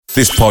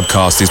This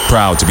podcast is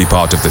proud to be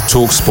part of the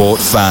TalkSport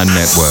Fan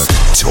Network.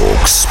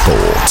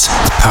 TalkSport.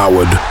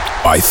 Powered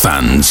by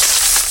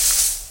fans.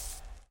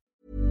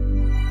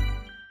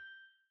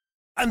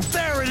 And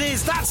there it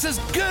is, that's as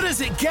good as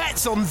it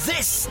gets on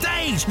this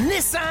stage.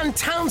 Nissan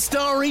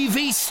Townstar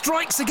EV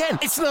strikes again.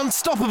 It's an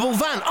unstoppable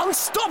van,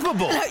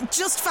 unstoppable.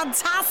 Just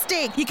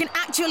fantastic. You can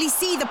actually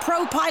see the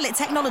ProPilot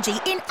technology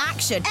in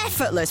action.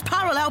 Effortless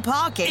parallel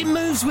parking. It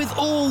moves with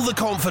all the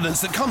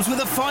confidence that comes with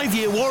a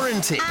 5-year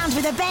warranty. And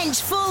with a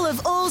bench full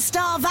of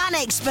all-star van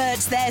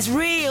experts, there's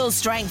real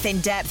strength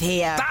in depth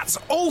here. That's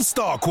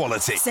all-star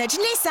quality. Search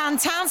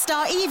Nissan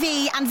Townstar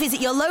EV and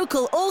visit your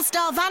local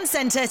all-star van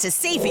centre to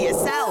see for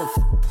yourself.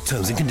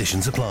 Terms and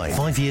conditions apply.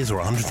 5 years or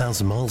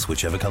 100,000 miles,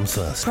 whichever comes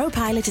first.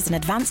 ProPilot is an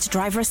advanced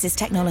driver assist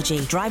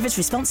technology. Driver's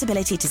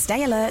responsibility to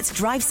stay alert,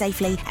 drive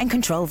safely, and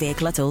control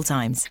vehicle at all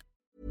times.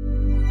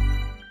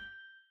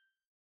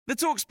 The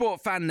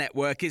TalkSport Fan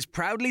Network is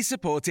proudly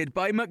supported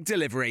by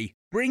McDelivery,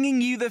 bringing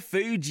you the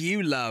food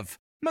you love.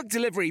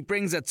 McDelivery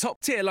brings a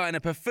top-tier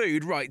lineup of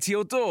food right to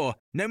your door.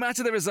 No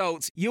matter the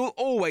result, you'll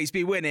always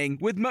be winning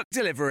with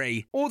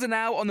McDelivery. Order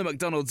now on the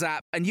McDonald's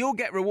app and you'll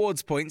get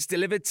rewards points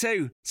delivered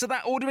too. So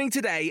that ordering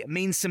today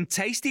means some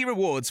tasty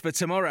rewards for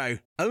tomorrow.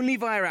 Only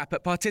via app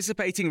at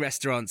participating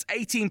restaurants.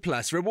 18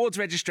 plus. Rewards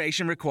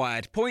registration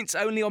required. Points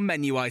only on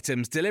menu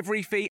items.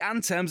 Delivery fee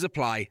and terms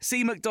apply.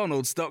 See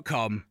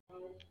mcdonalds.com.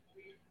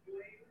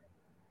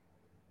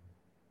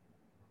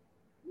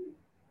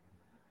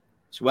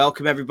 So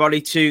welcome everybody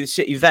to the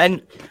City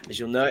event. As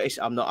you'll notice,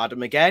 I'm not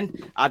Adam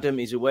again. Adam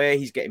is away.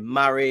 He's getting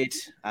married.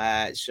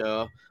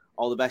 So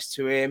all the best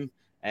to him.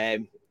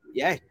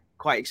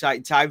 Quite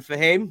exciting time for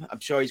him. I'm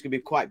sure he's going to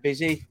be quite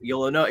busy.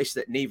 You'll notice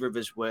that neither of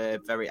us were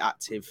very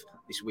active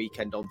this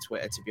weekend on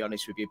Twitter, to be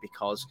honest with you,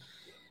 because,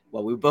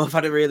 well, we both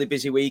had a really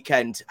busy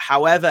weekend.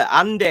 However,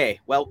 Andy,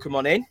 welcome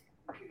on in.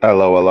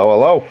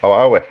 Hello. How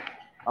are we?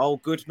 Oh,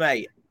 good,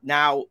 mate.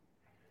 Now,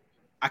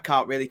 I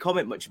can't really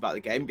comment much about the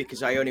game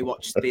because I only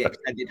watched the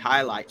extended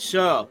highlights.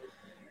 So,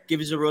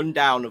 give us a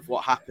rundown of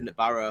what happened at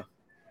Barrow.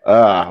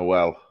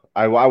 Well,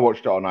 I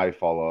watched it on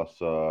iFollow,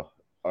 so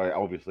I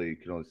obviously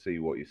can only see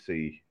what you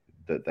see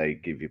that they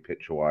give you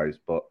picture-wise,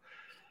 but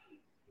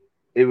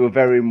it was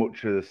very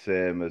much the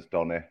same as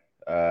Donny.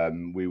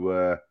 We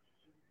were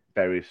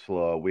very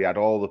slow. We had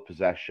all the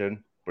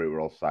possession, but it were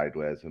all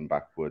sideways and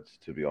backwards,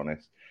 to be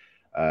honest.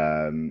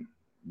 There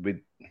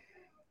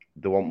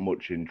wasn't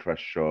much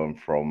interest shown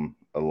from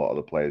a lot of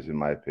the players, in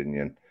my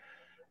opinion.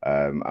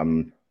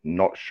 I'm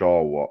not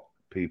sure what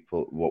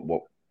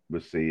we're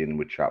seeing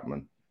with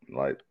Chapman.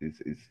 Like,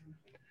 he's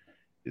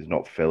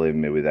not filling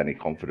me with any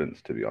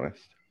confidence, to be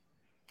honest.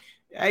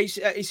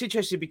 It's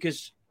interesting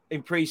because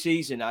in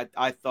pre-season,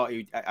 I thought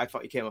he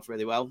came off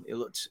really well. He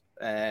looked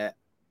a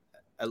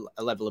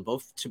level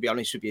above, to be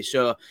honest with you.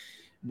 So,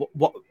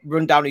 what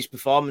run down his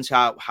performance?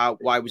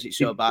 Why was it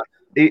so bad?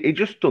 He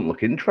just doesn't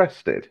look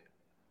interested.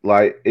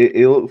 Like,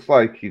 it looks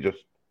like he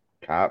just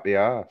can't be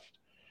arsed.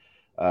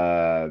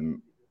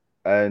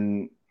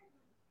 And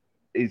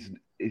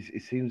he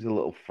seems a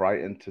little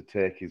frightened to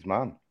take his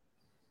man.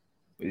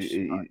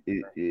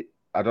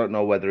 I don't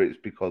know whether it's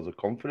because of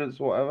confidence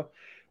or whatever,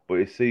 but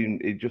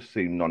it just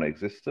seemed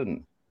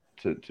non-existent,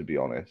 to be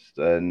honest.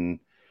 And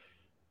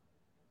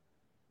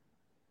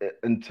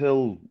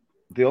until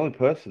the only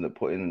person that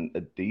put in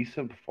a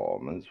decent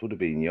performance would have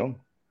been Young.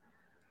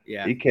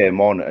 Yeah, he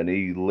came on and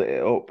he lit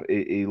it up.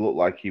 He looked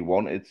like he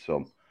wanted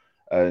some,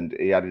 and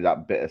he added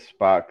that bit of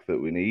spark that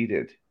we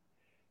needed.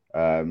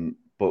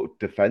 But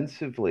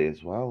defensively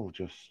as well,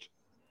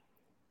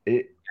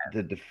 the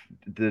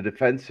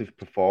defensive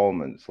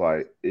performance,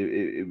 like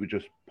it was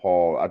just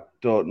poor. I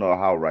don't know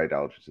how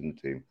Rydalch is in the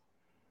team.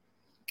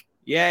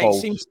 Yeah, it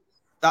seems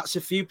that's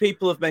a few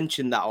people have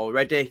mentioned that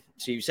already.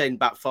 So you're saying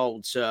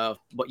Batfold, so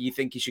what you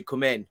think he should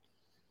come in?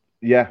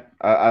 Yeah,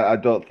 I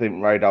don't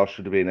think Rydal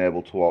should have been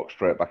able to walk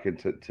straight back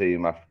into the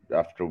team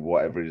after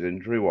whatever his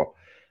injury was.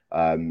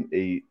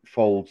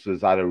 Folds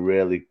has had a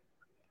really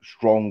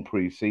strong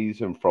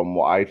pre-season from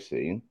what I've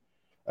seen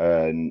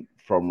and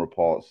from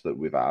reports that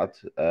we've had.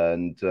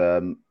 And,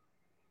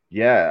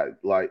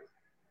 like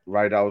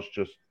Rydal's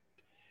just,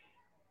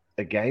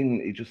 again,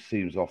 he just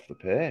seems off the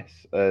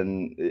pace.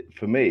 And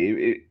for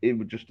me, it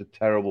was just a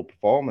terrible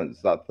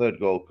performance. That third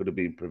goal could have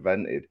been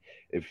prevented.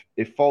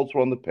 If Folds were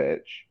on the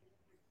pitch,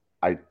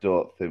 I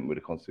don't think we'd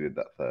have conceded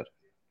that third.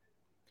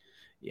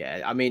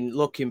 Yeah, I mean,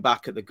 looking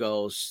back at the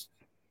goals,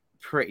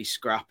 pretty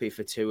scrappy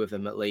for two of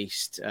them at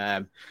least.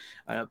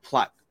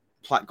 Platt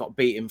got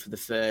beaten for the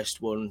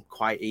first one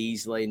quite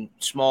easily. And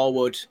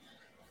Smallwood,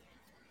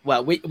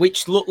 well,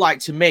 which looked like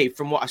to me,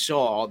 from what I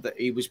saw, that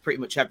he was pretty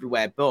much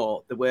everywhere,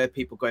 but there were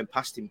people going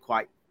past him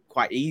quite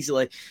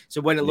easily.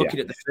 So when looking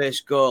at the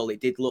first goal,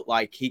 it did look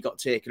like he got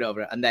taken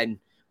over, and then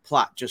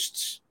Platt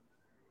just...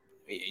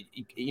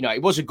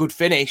 it was a good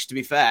finish, to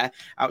be fair,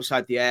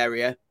 outside the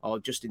area or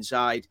just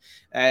inside.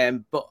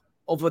 But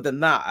other than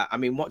that, I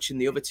mean, watching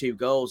the other two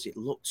goals, it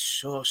looked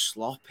so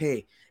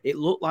sloppy. It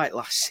looked like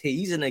last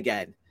season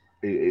again.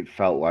 It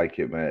felt like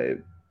it, mate.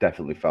 It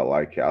definitely felt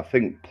like it. I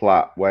think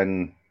Platt,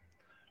 when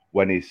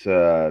when he's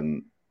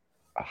hassled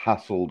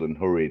and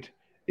hurried,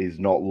 he's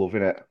not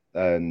loving it,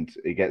 and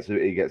he gets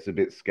a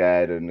bit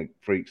scared and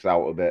freaks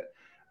out a bit,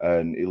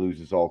 and he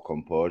loses all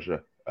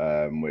composure,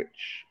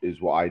 which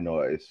is what I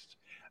noticed.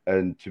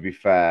 And to be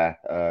fair,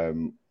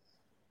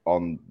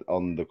 on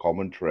the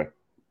commentary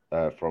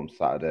from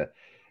Saturday,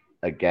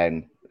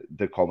 again,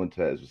 the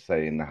commentators were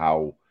saying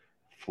how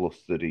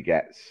flustered he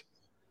gets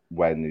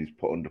when he's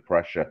put under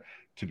pressure.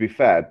 To be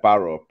fair,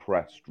 Barrow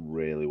pressed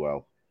really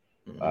well.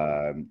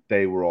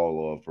 They were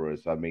all over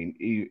us. I mean,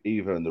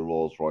 even the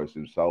Rolls-Royce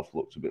himself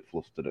looked a bit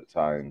flustered at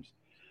times.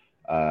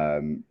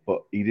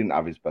 But he didn't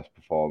have his best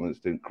performance,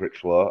 didn't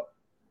Critchlow.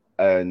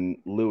 And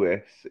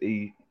Lewis,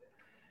 he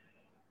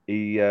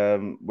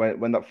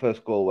when that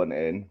first goal went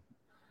in,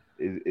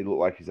 it looked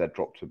like his head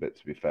dropped a bit,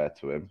 to be fair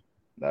to him.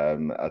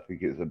 I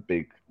think it's a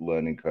big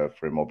learning curve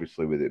for him,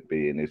 obviously, with it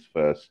being his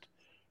first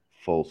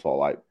full sort of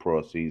like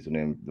pro season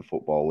in the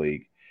Football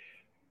League.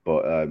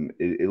 But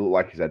it looked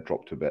like his head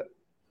dropped a bit.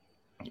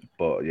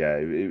 But yeah,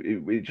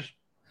 it just,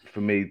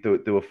 for me,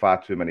 there were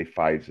far too many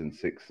 5s and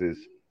 6s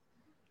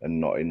and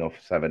not enough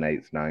 7,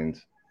 8s,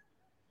 9s.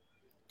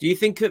 Do you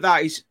think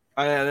that is,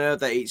 I know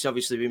that it's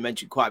obviously been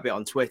mentioned quite a bit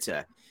on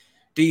Twitter.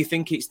 Do you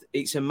think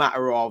it's a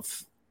matter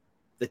of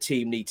the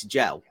team need to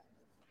gel?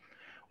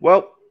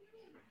 Well,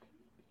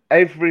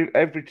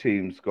 every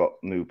team's got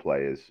new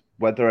players.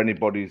 Whether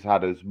anybody's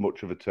had as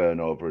much of a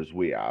turnover as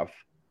we have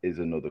is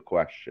another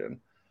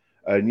question.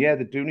 And yeah,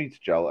 they do need to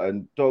gel.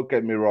 And don't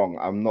get me wrong,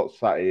 I'm not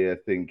sat here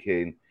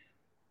thinking,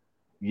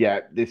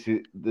 yeah, the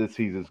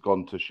season's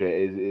gone to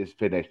shit. It's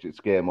finished. It's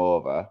game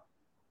over.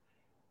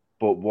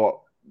 But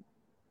what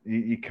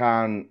you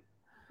can't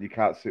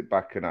sit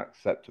back and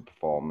accept a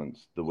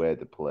performance the way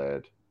they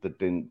played. They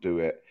didn't do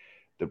it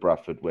the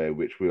Bradford way,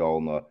 which we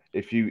all know.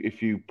 If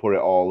you put it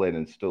all in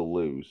and still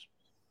lose,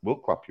 we'll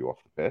clap you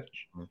off the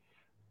pitch.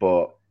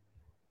 But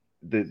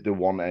they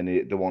want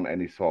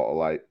any sort of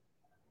like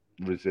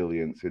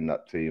resilience in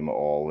that team at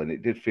all, and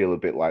it did feel a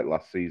bit like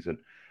last season.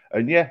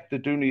 And yeah, they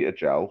do need a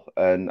gel,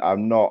 and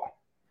I'm not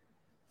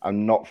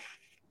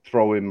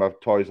throwing my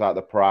toys out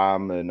the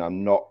pram, and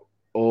I'm not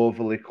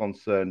overly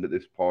concerned at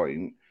this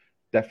point.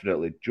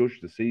 Definitely judge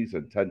the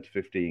season 10 to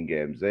 15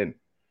 games in,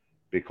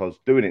 because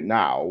doing it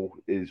now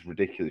is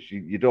ridiculous.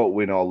 You don't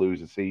win or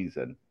lose a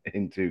season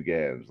in 2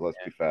 games, let's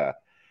be fair.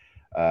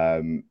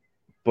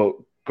 But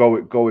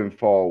going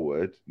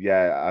forward,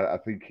 yeah, I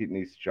think it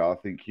needs to gel. I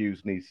think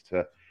Hughes needs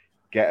to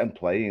get and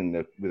playing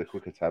with a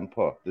quicker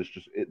tempo. There's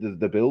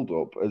the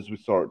build-up, as we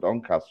saw at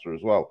Doncaster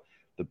as well.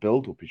 The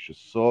build-up is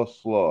just so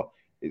slow.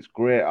 It's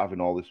great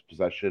having all this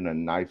possession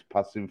and nice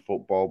passing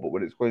football, but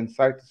when it's going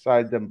side to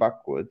side then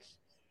backwards,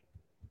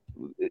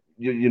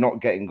 you're not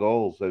getting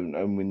goals,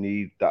 and we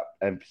need that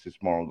emphasis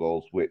more on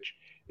goals, which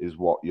is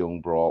what Young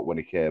brought when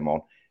he came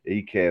on.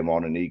 He came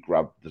on and he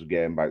grabbed the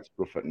game by its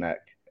scruff at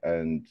neck,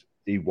 and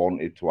he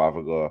wanted to have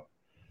a go,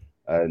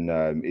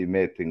 and he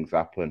made things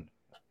happen.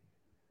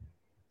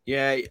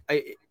 Yeah,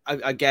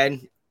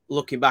 again,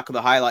 looking back at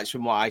the highlights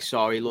from what I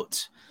saw, he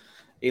looked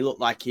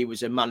like he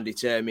was a man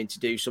determined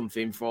to do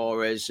something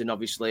for us. And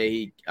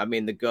obviously,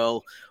 the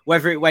goal,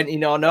 whether it went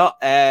in or not,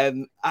 I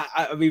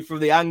mean,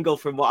 from the angle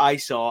from what I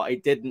saw,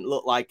 it didn't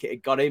look like it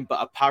had got in.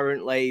 But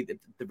apparently,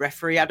 the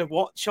referee had a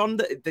watch on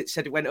that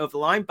said it went over the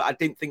line. But I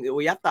didn't think that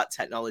we had that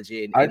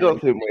technology. I don't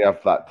think we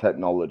have that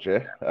technology.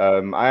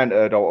 I hadn't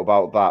heard all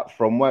about that.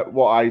 From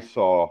what I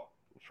saw,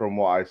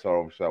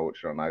 obviously I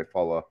watched it on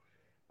iFollow.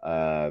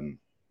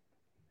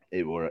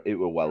 It were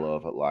well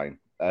over the line,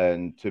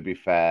 and to be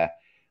fair,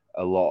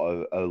 a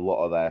lot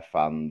of their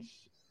fans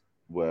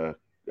were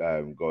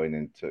going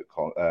into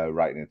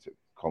writing into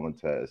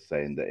commentators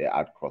saying that it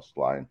had crossed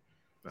line.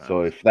 Right.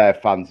 So if their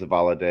fans are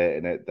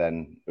validating it,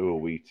 then who are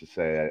we to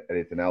say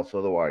anything else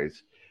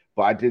otherwise?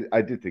 But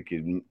I did think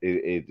he'd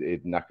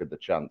knackered the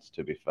chance.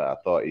 To be fair, I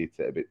thought he hit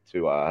it a bit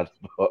too hard,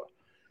 but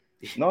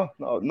no,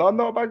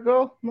 not a bad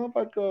goal, not a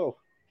bad goal.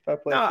 Fair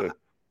play to him.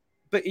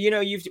 But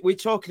we're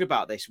talking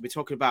about this. We're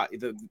talking about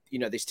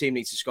this team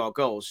needs to score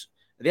goals.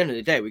 At the end of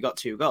the day, we got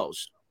 2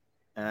 goals.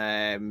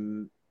 That's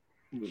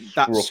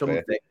scruffy.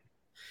 Something.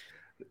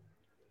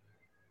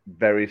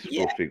 Very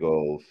scruffy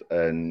goals,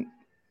 and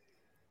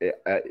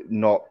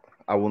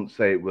I wouldn't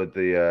say it was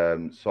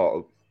the sort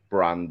of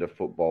brand of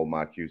football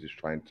Mark Hughes is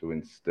trying to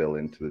instill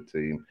into the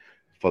team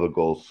for the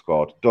goals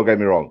scored. Don't get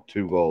me wrong,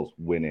 2 goals,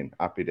 winning,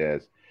 happy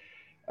days.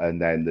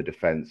 And then the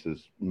defence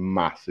has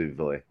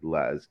massively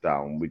let us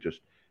down. We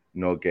just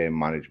no game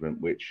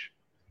management, which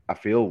I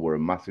feel were a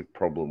massive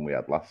problem we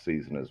had last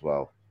season as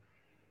well.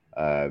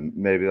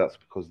 Maybe that's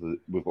because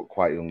we've got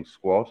quite a young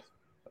squad.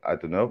 I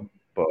don't know.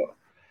 But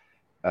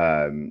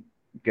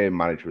game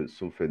management is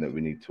something that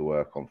we need to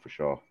work on for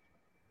sure.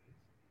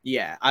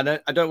 Yeah,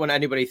 and I don't want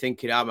anybody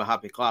thinking I'm a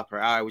happy clapper.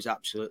 I was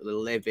absolutely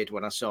livid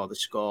when I saw the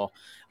score.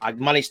 I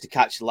managed to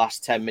catch the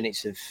last 10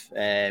 minutes of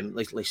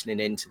listening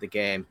into the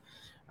game,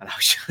 and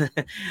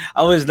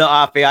I was not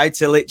happy. I had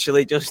to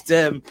literally just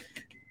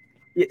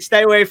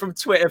stay away from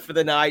Twitter for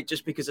the night,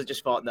 just because I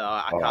just thought, no,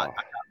 I can't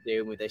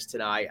deal with this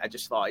tonight. I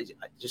just thought I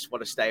just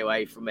want to stay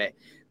away from it.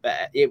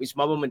 But it was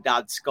my mum and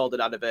dad's golden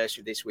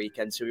anniversary this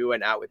weekend, so we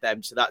went out with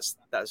them. So that's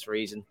the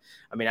reason.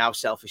 I mean, how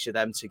selfish of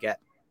them to get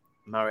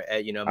married?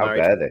 Married. How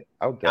dare they?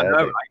 How dare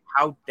they? Right?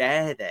 How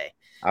dare they?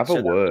 Have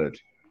a word.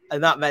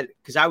 And that meant,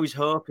 because I was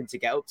hoping to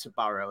get up to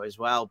Barrow as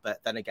well,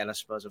 but then again, I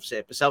suppose I've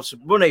saved myself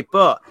some money.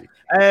 But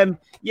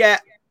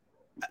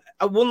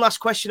one last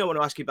question I want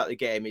to ask you about the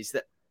game is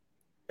that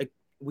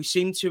we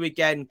seem to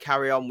again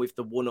carry on with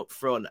the one up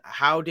front.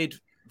 How did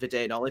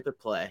Vadaine Oliver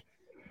play?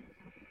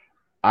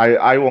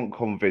 I wasn't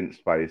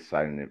convinced by his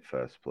signing in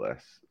first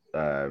place.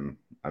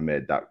 I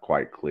made that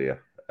quite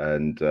clear,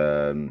 and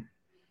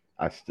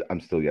I'm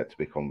still yet to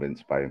be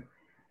convinced by him.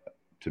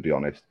 To be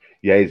honest,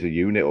 yeah, he's a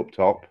unit up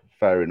top,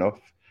 fair enough,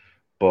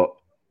 but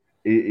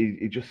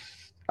he just,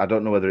 I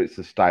don't know whether it's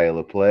the style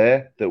of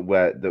play that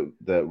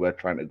we're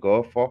trying to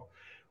go for,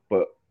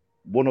 but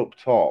one up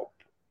top,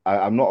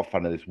 I'm not a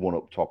fan of this one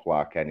up top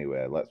lark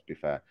anyway. Let's be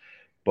fair,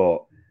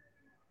 but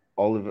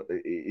Oliver,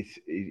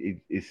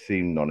 it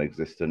seemed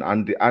non-existent.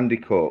 Andy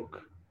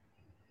Cook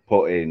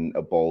put in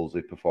a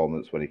ballsy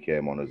performance when he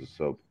came on as a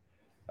sub,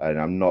 and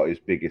I'm not his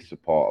biggest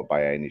supporter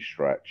by any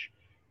stretch,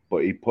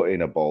 but he put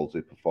in a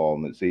ballsy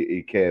performance.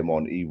 He came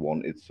on, he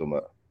wanted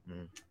something.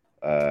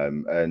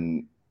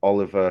 And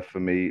Oliver, for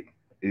me,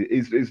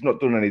 he's not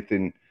done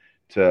anything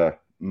to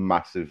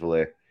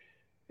massively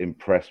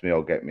impress me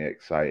or get me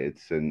excited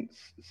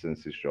since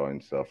he's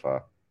joined so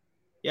far.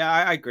 Yeah,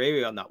 I agree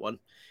with you on that one.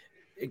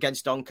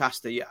 Against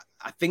Doncaster,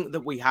 I think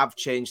that we have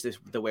changed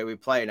the way we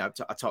play. And I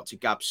talked to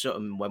Gab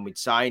Sutton when we'd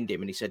signed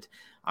him, and he said,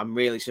 "I'm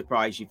really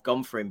surprised you've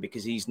gone for him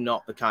because he's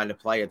not the kind of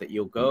player that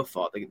you'll go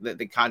for.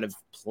 The kind of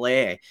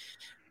play.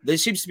 There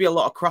seems to be a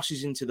lot of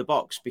crosses into the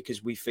box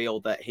because we feel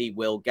that he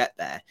will get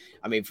there.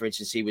 I mean, for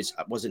instance, he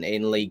wasn't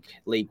in League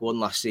One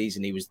last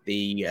season. He was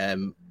the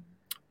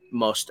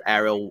most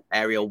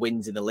aerial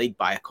wins in the league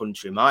by a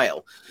country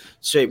mile.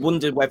 So it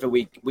wondered whether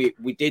we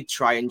did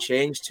try and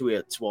change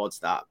towards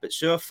that. But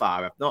so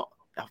far, I've not.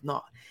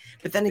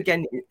 But then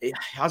again, it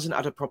hasn't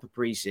had a proper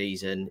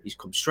pre-season. He's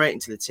come straight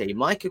into the team,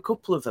 like a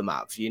couple of them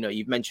have.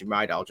 You've mentioned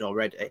Rideout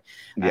already.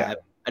 Yeah.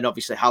 And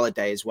obviously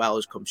Halliday as well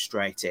has come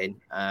straight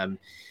in.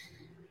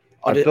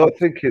 I don't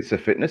think it's a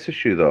fitness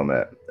issue, though,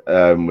 mate,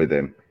 with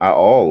him at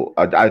all.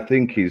 I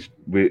think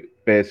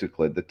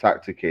basically the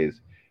tactic is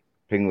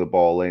ping the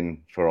ball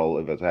in for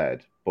Oliver's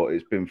head, but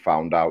it's been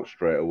found out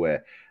straight away.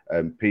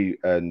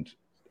 And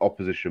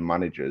opposition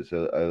managers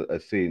are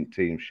seeing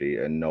team sheet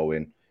and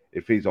knowing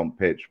if he's on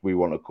pitch, we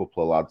want a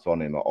couple of lads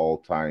on him at all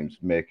times,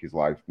 make his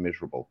life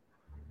miserable.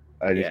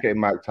 And he's getting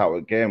marked out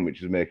at game,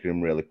 which is making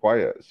him really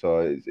quiet.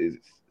 So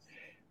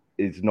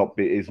it's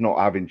not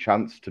having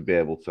chance to be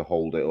able to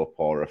hold it up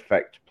or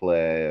affect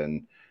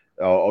play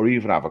or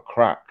even have a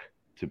crack,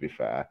 to be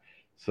fair.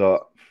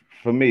 So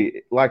for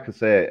me, like I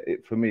say,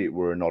 it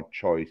were an odd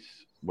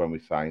choice when we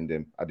signed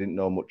him. I didn't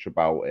know much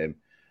about him,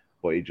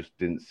 but he just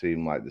didn't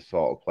seem like the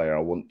sort of player I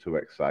wasn't too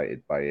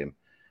excited by him.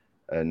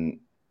 And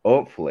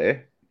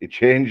hopefully it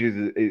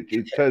changes,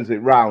 it turns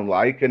it round,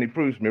 and he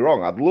proves me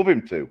wrong. I'd love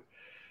him to,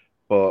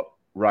 but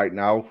right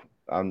now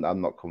I'm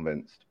not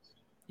convinced.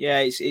 Yeah,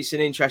 it's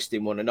an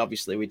interesting one, and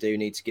obviously we do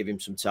need to give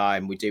him some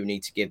time. We do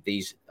need to give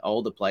these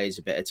older players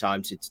a bit of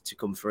time to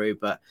come through,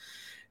 but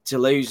to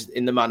lose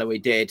in the manner we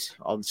did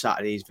on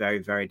Saturday is very,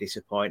 very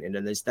disappointing.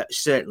 And there's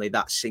certainly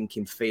that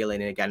sinking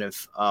feeling again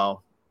of,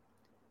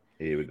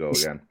 here we go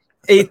again.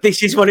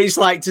 This is what it's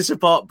like to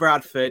support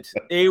Bradford.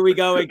 Here we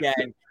go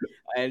again.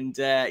 And,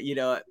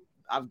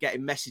 I'm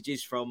getting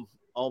messages from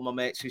all my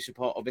mates who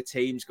support other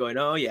teams going,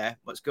 oh, yeah,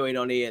 what's going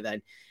on here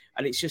then?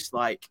 And it's just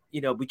like,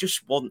 we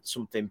just want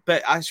something.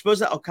 But I suppose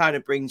that kind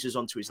of brings us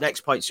on to his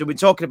next point. So we're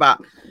going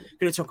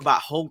to talk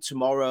about Hull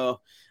tomorrow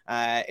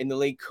in the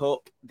League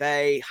Cup.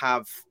 They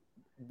have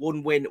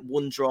 1 win,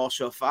 1 draw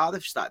so far.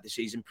 They've started the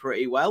season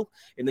pretty well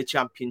in the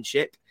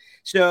Championship.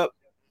 So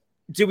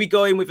do we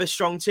go in with a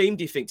strong team,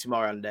 do you think,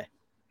 tomorrow, Andy?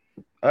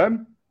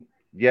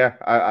 Yeah,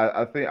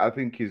 I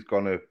think he's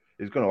gonna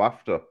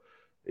have to.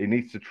 He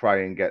needs to try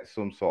and get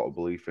some sort of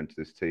belief into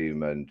this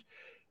team, and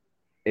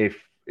if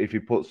he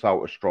puts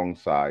out a strong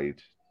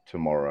side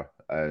tomorrow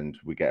and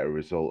we get a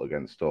result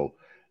against Hull,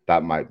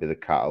 that might be the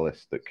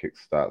catalyst that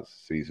kickstarts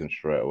the season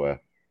straight away,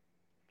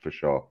 for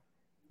sure.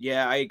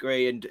 Yeah, I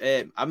agree, and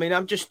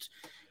I'm just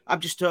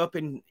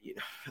hoping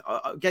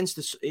against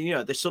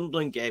the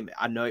Sunderland game.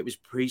 I know it was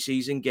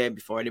pre-season game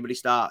before anybody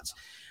starts,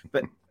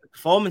 but the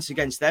performance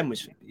against them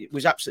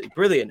was absolutely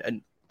brilliant,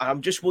 and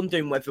I'm just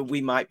wondering whether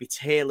we might be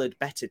tailored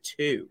better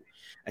to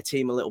a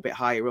team a little bit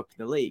higher up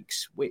in the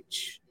leagues,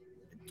 which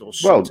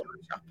does sometimes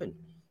happen.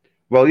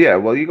 Well, yeah.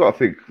 Well, you got to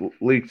think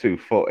League Two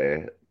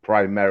footy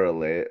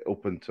primarily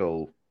up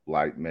until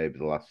maybe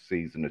the last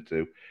season or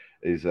two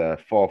is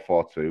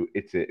 4-4-2,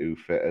 hit it, who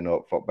fit, and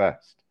hope for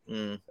best.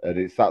 And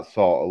it's that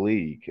sort of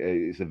league.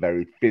 It's a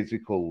very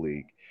physical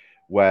league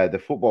where the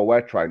football we're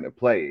trying to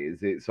play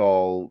it's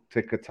all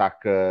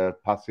tick-a-tacker,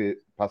 pass it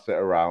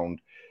around.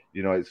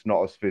 It's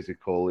not as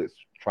physical. It's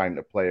trying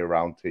to play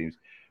around teams,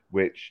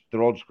 which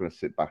they're all just going to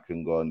sit back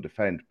and go and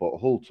defend. But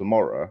Hull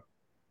tomorrow,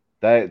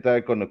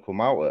 they're going to come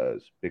out at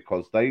us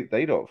because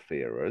they don't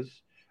fear us,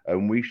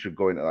 and we should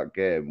go into that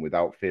game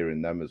without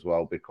fearing them as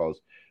well, because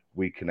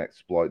we can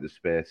exploit the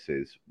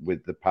spaces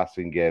with the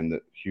passing game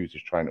that Hughes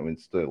is trying to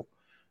instill.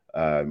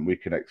 We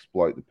can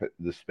exploit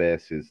the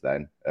spaces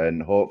then,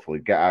 and hopefully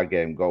get our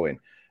game going.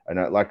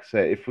 And like I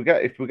say, if we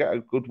get a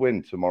good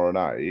win tomorrow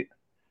night,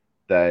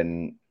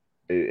 then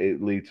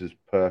it leads us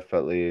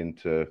perfectly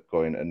into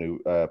going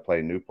to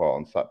playing Newport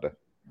on Saturday.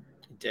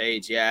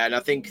 Indeed, yeah, and I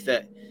think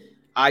that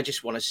I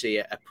just want to see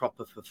a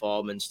proper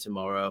performance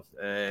tomorrow.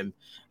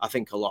 I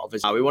think a lot of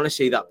us we want to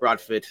see that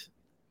Bradford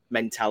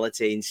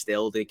mentality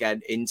instilled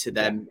again into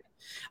them. Yeah.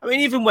 I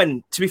mean, even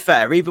when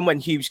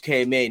Hughes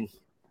came in,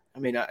 I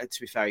mean,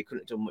 to be fair, he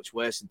couldn't have done much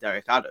worse than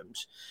Derek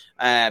Adams.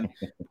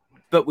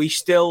 But we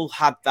still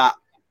had that,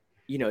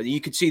 you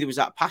could see there was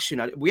that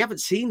passion. We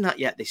haven't seen that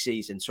yet this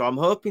season. So I'm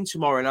hoping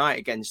tomorrow night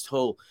against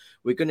Hull,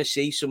 we're going to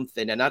see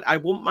something. And I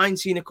wouldn't mind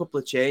seeing a couple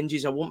of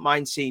changes. I wouldn't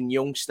mind seeing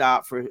Young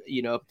start for,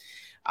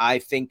 I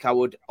think I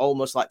would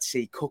almost like to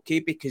see Cookie,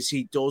 because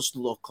he does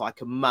look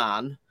like a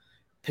man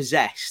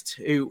possessed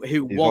who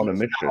He's wants on a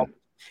mission.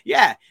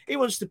 Yeah, he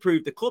wants to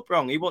prove the club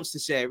wrong. He wants to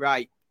say,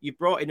 right, you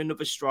brought in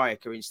another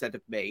striker instead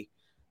of me.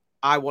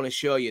 I want to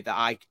show you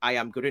that I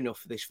am good enough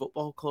for this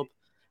football club.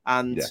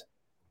 And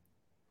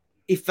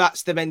if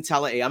that's the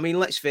mentality, I mean,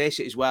 let's face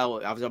it as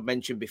well, as I've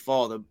mentioned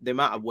before, the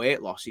amount of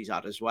weight loss he's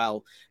had as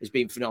well has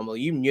been phenomenal.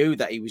 You knew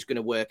that he was going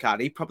to work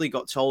hard. He probably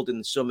got told in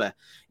the summer,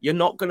 you're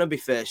not going to be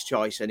first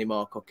choice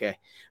anymore, Cookie.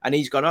 And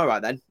he's gone, all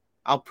right then,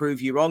 I'll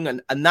prove you wrong.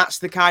 And that's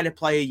the kind of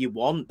player you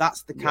want.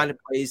 That's the kind of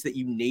players that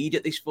you need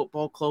at this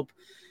football club.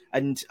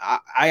 And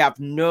I have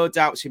no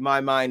doubts in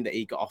my mind that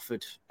he got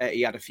offered.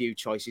 He had a few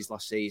choices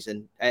last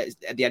season, at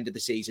the end of the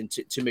season,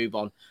 to move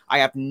on. I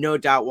have no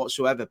doubt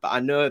whatsoever. But I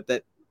know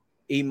that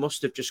he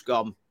must have just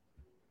gone,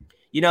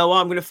 you know what,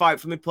 I'm going to fight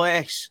for my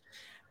place.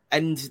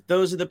 And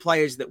those are the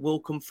players that will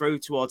come through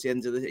towards the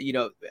end of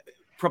the,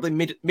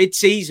 probably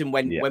mid-season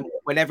when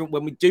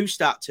we do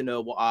start to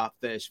know what our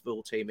first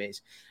full team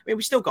is. I mean,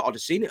 we still got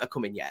Odesina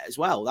coming yet as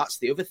well. That's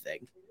the other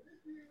thing.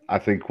 I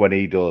think when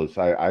he does,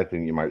 I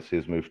think you might see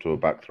us move to a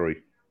back three.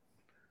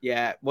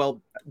 Yeah,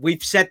 well,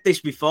 we've said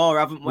this before,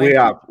 haven't we?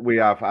 We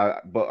have.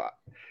 But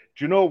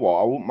do you know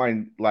what? I wouldn't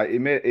mind. Like,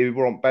 if we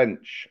were on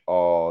bench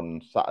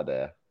on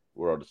Saturday,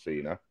 we're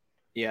Odesina.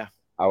 Yeah.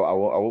 I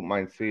wouldn't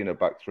mind seeing a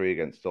back three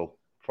against Hull.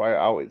 Try it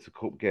out. It's a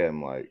cup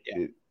game. Like,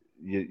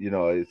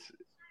 it's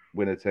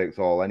winner takes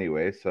all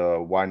anyway.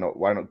 So why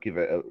not give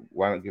it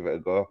a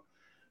go?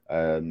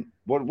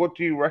 What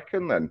do you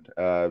reckon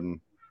then?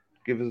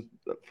 Give us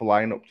for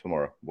lineup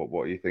tomorrow.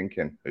 What are you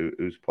thinking?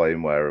 Who's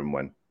playing where and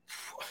when?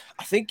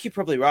 I think you're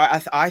probably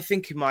right. I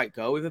think he might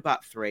go with a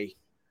back three.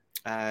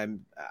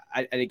 And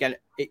again,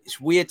 it's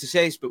weird to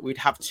say this, but we'd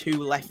have two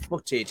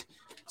left-footed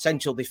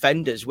central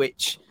defenders,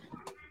 which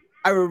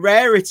are a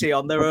rarity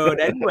on their own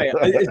anyway.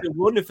 There's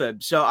one of them.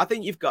 So I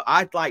think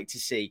I'd like to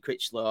see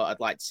Critchlow. I'd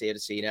like to see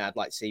Odesina. I'd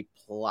like to see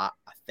Platt,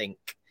 I think.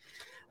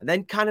 And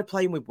then kind of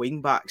playing with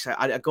wing-backs.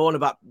 I go on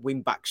about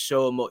wing-backs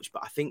so much,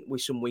 but I think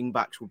with some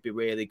wing-backs would be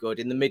really good.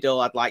 In the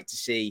middle, I'd like to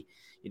see,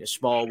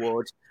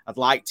 Smallwood. I'd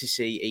like to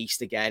see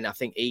East again. I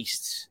think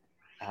East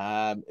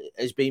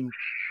has been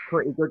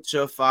pretty good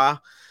so far.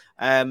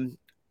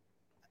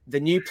 The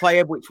new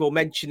player, which we'll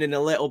mention in a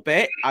little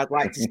bit, I'd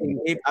like to see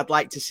him. I'd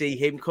like to see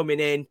him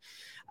coming in.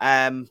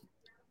 But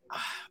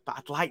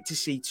I'd like to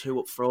see two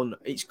up front.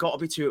 It's got to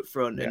be two up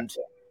front. Yeah. And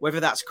whether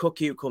that's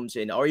Cookie who comes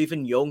in or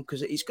even Young,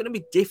 because it's going to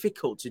be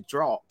difficult to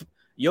drop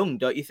Young,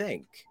 don't you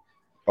think?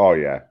 Oh,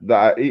 yeah.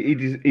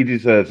 He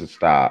deserves a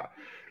start.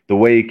 The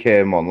way he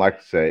came on, like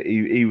I say,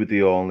 he was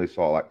the only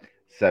sort of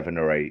 7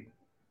 or 8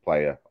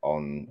 player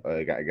on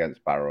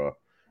against Barrow.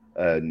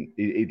 And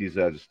he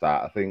deserves a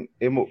start. I think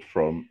him up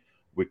front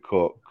with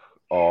Cook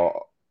I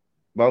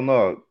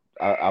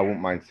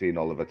wouldn't mind seeing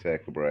Oliver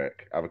take a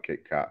break, have a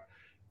Kit Kat,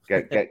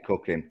 get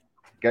cooking.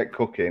 Get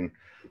cooking.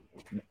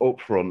 Up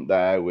front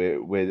there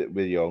with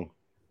Young,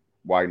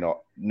 why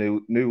not?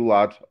 New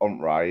lad on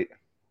right,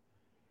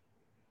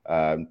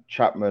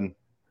 Chapman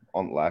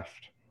on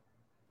left.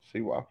 See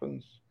what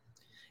happens.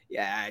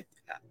 Yeah,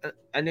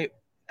 and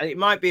it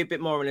might be a bit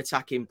more of an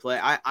attacking play.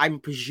 I'm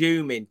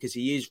presuming because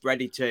he is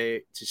ready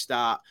to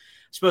start.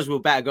 I suppose we'll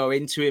better go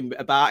into him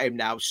about him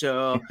now.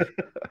 So,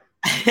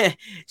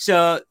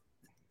 so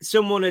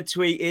someone had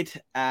tweeted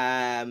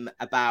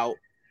about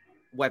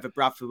whether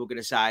Bradford were going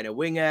to sign a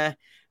winger.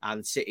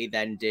 And City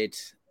then did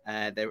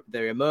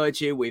their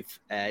emoji with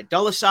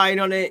 $sign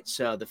on it.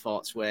 So the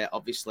thoughts were,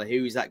 obviously,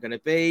 who is that going to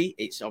be?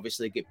 It's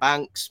obviously get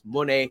Banks,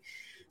 money.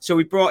 So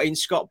we brought in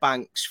Scott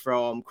Banks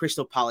from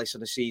Crystal Palace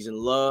on a season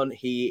loan.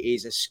 He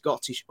is a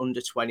Scottish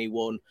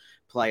under-21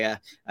 player.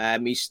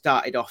 He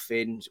started off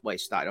in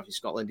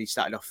Scotland. He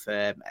started off,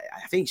 I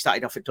think he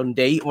started off at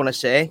Dundee, I want to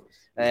say.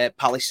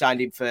 Palace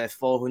signed him for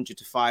 £400,000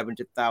 to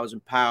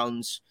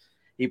 £500,000.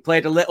 He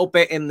played a little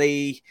bit in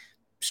the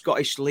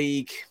Scottish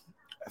League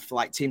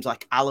for teams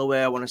like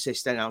Alloway, I want to say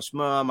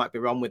Stenhousemuir, I might be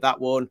wrong with that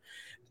one,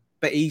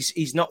 but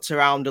he's knocked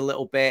around a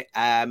little bit.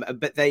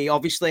 But they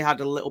obviously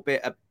had a little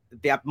bit.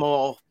 They had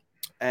more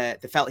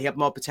they felt he had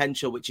more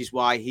potential, which is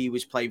why he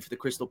was playing for the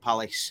Crystal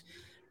Palace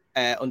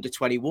under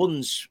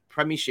 21s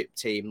Premiership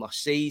team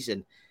last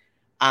season.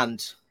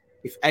 And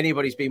if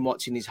anybody's been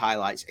watching his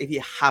highlights, if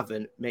you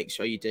haven't, make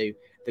sure you do.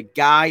 The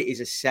guy is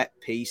a set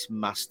piece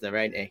master,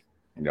 ain't he?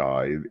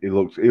 Yeah, he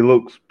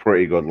looks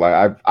pretty good.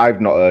 Like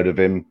I've not heard of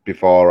him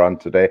before and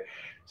today,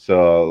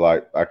 so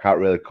like I can't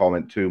really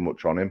comment too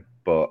much on him.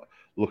 But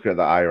looking at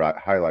the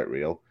highlight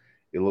reel,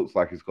 it looks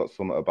like he's got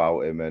something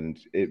about him, and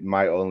it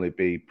might only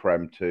be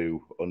Prem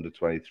 2 under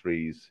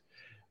 23s,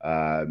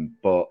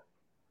 but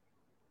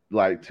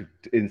like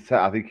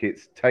I think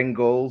it's 10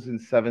 goals in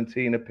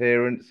 17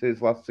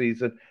 appearances last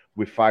season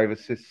with 5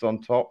 assists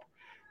on top.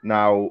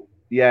 Now,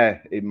 yeah,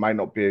 it might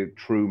not be a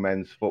true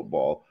men's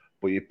football,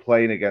 but you're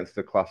playing against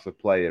a class of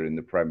player in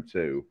the Prem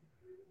 2.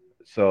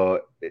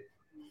 So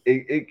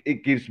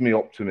it gives me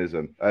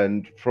optimism.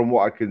 And from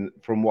what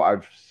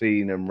I've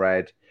seen and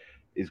read,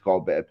 he's got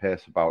a bit of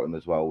pace about him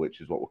as well,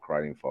 which is what we're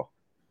crying for.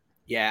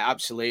 Yeah,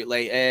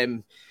 absolutely.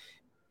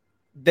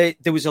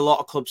 There was a lot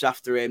of clubs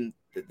after him.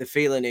 The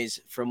feeling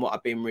is, from what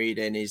I've been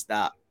reading, is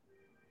that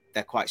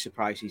they're quite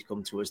surprised he's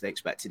come to us. They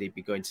expected he'd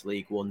be going to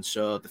League One.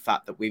 So the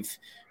fact that we've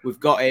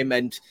got him,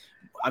 and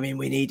I mean,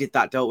 we needed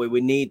that, don't we?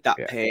 We need that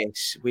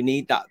pace. We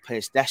need that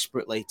pace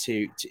desperately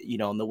to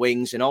on the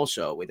wings and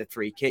also with the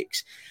free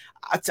kicks.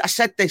 I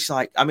said this,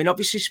 like, I mean,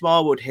 obviously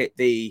Smallwood hit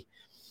the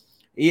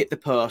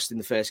post in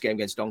the first game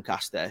against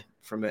Doncaster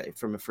from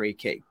a free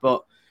kick,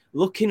 but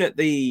looking at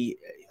the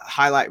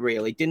highlight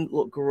reel, he didn't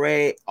look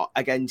great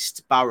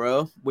against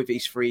Barrow with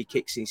his free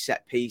kicks in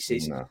set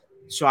pieces. No.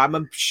 So I'm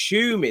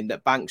assuming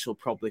that Banks will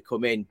probably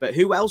come in. But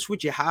who else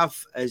would you have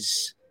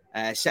as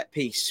a set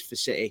piece for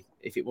City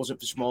if it wasn't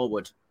for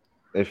Smallwood?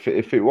 If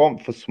it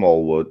weren't for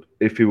Smallwood,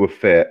 if he were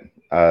fit,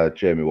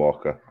 Jamie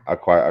Walker. I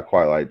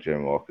quite like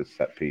Jamie Walker's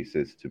set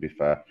pieces. To be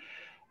fair,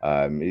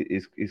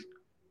 he's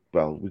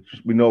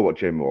we know what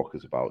Jamie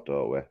Walker's about,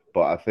 don't we?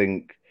 But I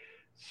think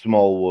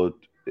Smallwood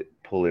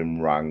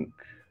pulling rank,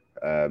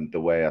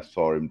 the way I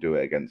saw him do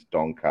it against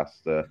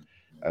Doncaster,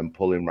 and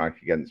pulling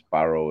rank against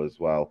Barrow as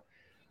well.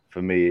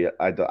 For me,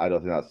 I don't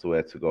think that's the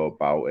way to go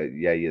about it.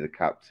 Yeah, you're the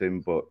captain,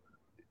 but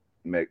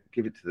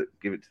give it to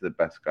the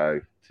best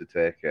guy to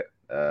take it,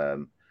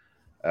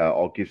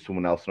 or give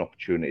someone else an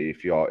opportunity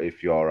if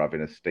you're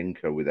having a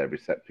stinker with every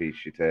set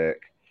piece you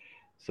take.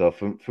 So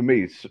for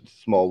me,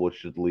 Smallwood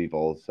should leave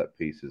all set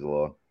pieces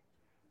alone.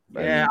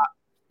 Yeah.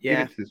 Give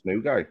it to this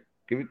new guy.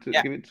 Give it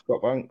to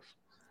Scott Banks.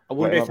 I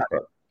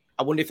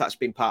wonder if that's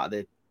been part of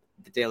the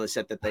deal. That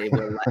said that they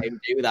will let him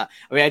do that.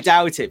 I mean, I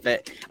doubt it,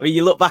 but I mean,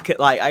 you look back at,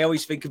 like, I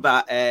always think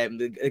about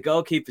the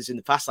goalkeepers in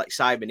the past, like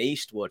Simon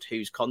Eastwood,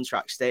 whose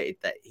contract stated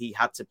that he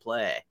had to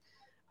play,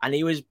 and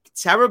he was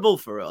terrible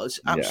for us.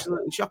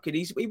 Absolutely shocking.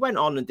 He went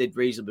on and did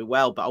reasonably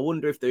well, but I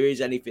wonder if there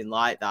is anything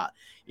like that,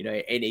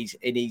 in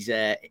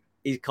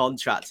his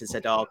contract, and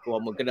said, "Oh, come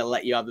on, we're going to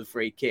let you have the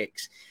free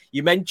kicks."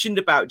 You mentioned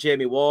about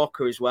Jamie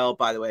Walker as well,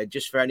 by the way.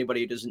 Just for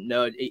anybody who doesn't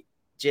know,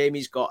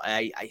 Jamie's got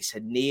it's a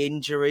knee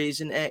injury,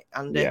 isn't it,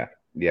 Andy?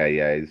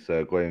 Yeah. He's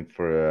going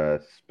for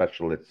a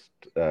specialist.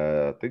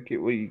 I think it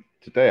will be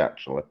today,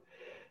 actually.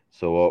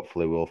 So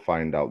hopefully we'll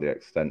find out the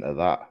extent of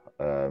that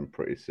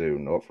pretty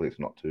soon. Hopefully it's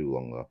not too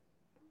long, though.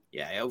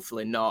 Yeah,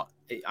 hopefully not.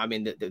 I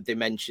mean, they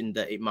mentioned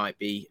that it might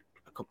be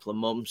a couple of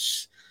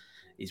months,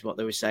 is what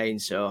they were saying.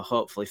 So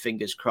hopefully,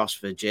 fingers crossed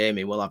for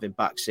Jamie. We'll have him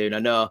back soon. I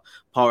know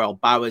poor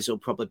old Bowers will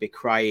probably be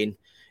crying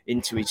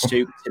into his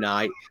soup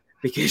tonight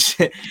because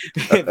he's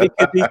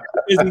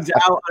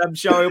out. And I'm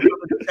sure he'll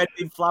probably be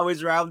sending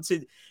flowers around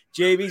to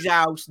Jamie's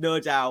house, no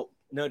doubt.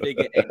 No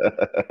digging.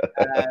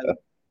 But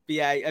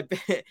yeah,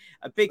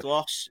 a big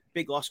loss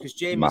because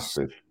Jamie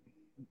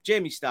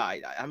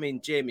started. I mean,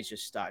 Jamie's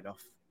just started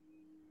off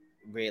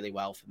really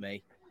well for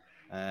me.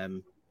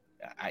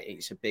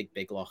 It's a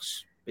big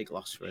loss. Big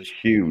loss for us. It's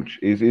huge.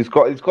 He's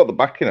got the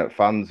backing at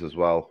fans as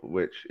well,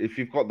 which if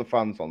you've got the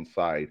fans on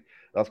side,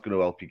 that's going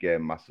to help your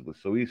game massively.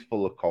 So he's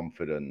full of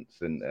confidence,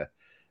 isn't he?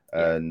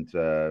 And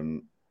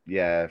for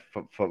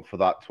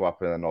that to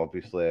happen, and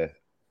obviously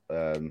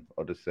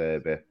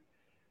Odyssebi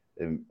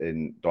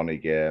in Donny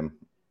game,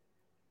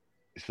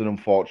 it's an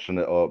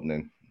unfortunate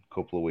opening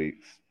couple of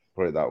weeks.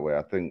 Put it that way.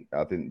 I think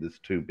there's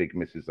two big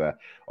misses there.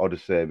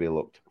 Odyssebi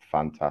looked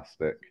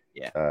fantastic.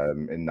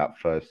 In that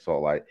first sort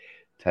of like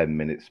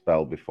 10-minute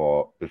spell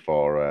before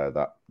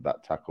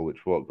that tackle,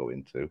 which we won't go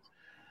into.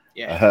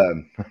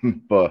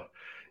 But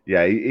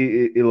yeah,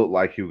 he looked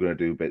like he was going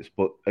to do bits.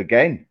 But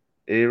again,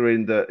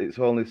 hearing that it's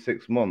only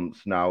 6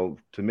 months now,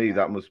 to me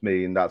that must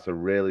mean that's a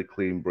really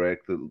clean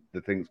break, that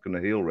the thing's going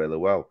to heal really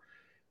well.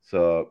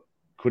 So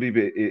could he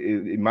be?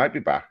 He might be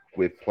back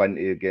with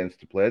plenty of games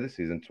to play this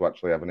season to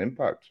actually have an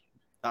impact.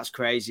 That's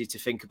crazy to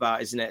think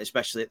about, isn't it?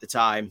 Especially at the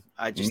time,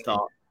 I just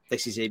thought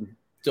this is him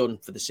done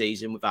for the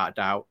season without a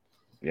doubt.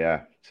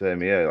 Yeah,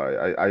 same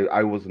here.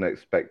 I wasn't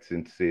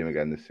expecting to see him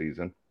again this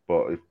season,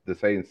 but if they're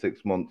saying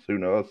 6 months, who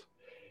knows?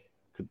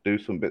 Could do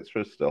some bits for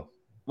us still.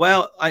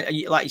 Well,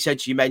 like you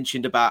said, you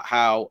mentioned about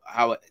how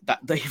that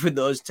even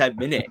those 10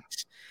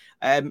 minutes,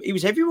 He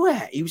was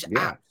everywhere. He was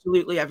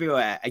absolutely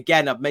everywhere.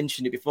 Again, I've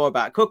mentioned it before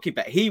about Cookie,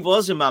 but he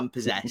was a man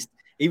possessed.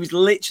 He was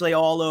literally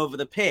all over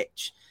the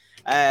pitch.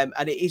 And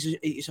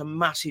it's a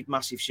massive,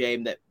 massive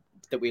shame that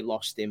we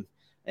lost him.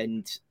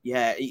 And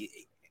yeah,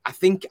 I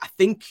think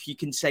you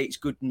can say it's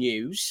good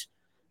news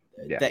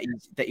that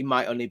he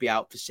might only be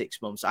out for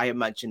 6 months. I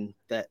imagine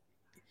that.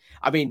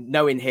 I mean,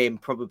 knowing him,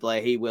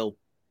 probably he will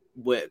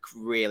work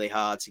really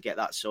hard to get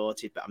that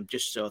sorted. But I'm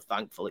just so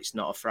thankful it's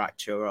not a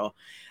fracture or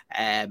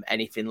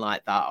anything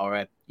like that, or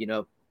it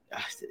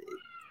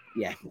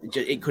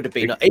could have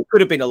been. It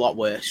could have been a lot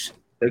worse.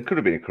 It could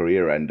have been a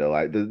career ender.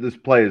 Like there's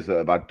players that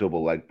have had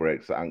double leg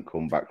breaks that haven't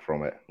come back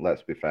from it.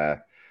 Let's be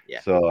fair.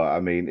 Yeah. So I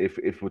mean,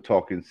 if we're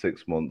talking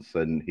 6 months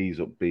and he's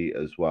upbeat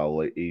as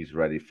well, he's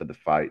ready for the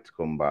fight to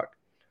come back.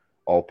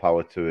 All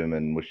power to him,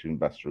 and wish him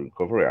best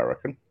recovery, I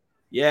reckon.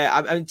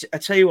 Yeah, I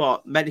tell you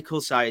what, medical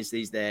science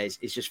these days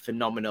is just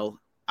phenomenal.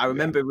 I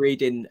remember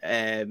reading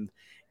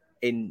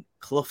in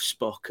Clough's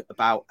book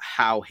about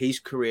how his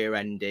career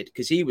ended,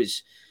 because he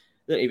was,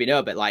 I don't even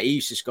know, but like he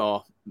used to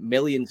score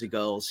millions of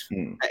goals.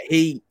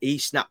 He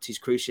snapped his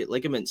cruciate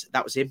ligaments.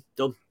 That was him,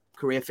 done,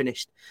 career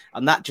finished,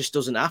 and that just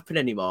doesn't happen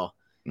anymore.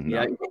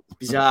 No. You know, it's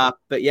bizarre,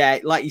 but yeah,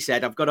 like you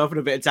said, I've gone off on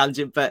a bit of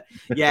tangent, but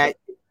yeah,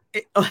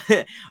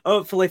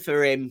 hopefully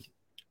for him,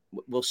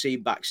 we'll see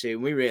him back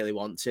soon. We really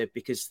want to,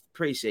 because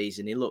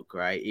pre-season he looked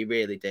great. He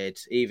really did.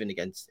 Even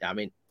against, I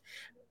mean,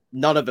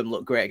 none of them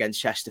looked great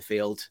against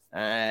Chesterfield.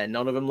 None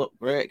of them looked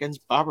great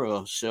against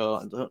Barrow. So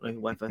I don't know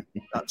whether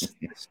that's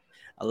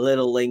a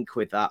little link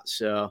with that.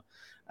 So,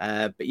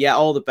 but yeah,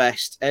 all the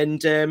best.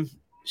 And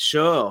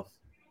so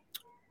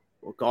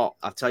we've got,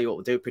 I'll tell you what,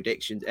 we'll do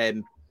predictions,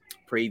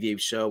 preview.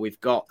 So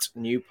we've got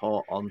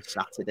Newport on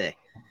Saturday.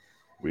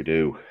 We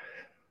do.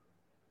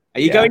 Are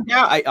you going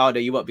down? Oh,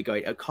 no, you won't be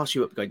going. Of course, you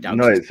won't be going down.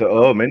 No, it's at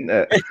home, isn't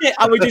it?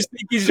 I was just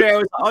thinking straight. I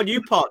was like, oh,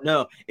 Newport.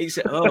 No, it's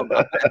at home.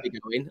 I better be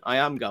going. I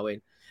am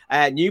going.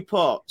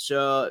 Newport.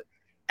 So,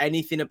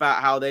 anything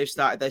about how they've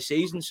started their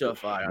season so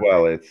far?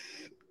 Well, it's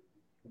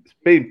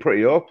been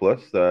pretty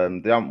hopeless.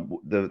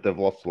 They've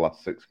lost the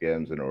last 6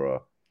 games in a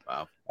row.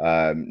 Wow.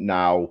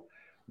 Now,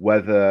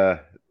 whether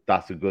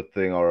that's a good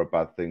thing or a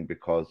bad thing,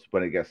 because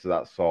when it gets to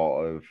that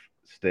sort of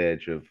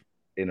stage of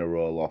in a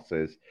row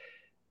losses,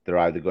 they're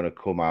either going to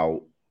come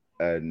out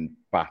and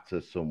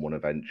batter someone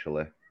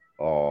eventually,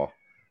 or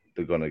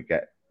they're going to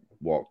get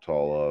walked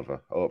all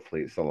over.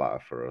 Hopefully, it's the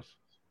latter for us.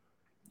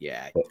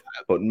 Yeah.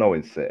 But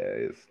knowing City,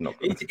 it's not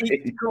going to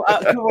be. Come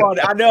on.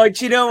 I know.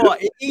 Do you know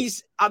what? It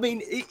is. I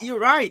mean, you're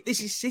right. This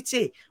is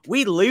City.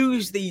 We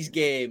lose these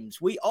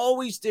games. We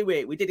always do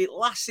it. We did it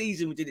last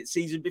season. We did it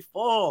season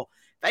before.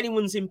 If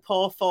anyone's in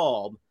poor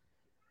form,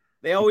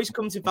 they always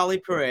come to Valley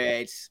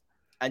Parade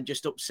and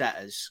just upset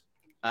us.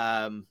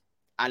 And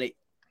it,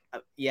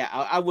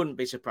 I wouldn't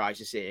be surprised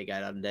to see it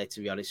again, Andy,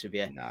 to be honest with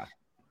you. Nah.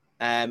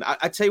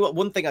 I tell you what,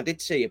 one thing I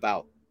did see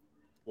about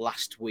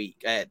last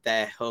week,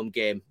 their home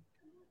game,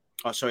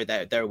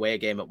 their away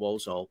game at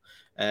Walsall,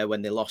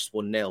 when they lost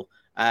 1-0.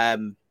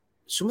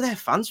 Some of their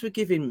fans were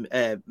giving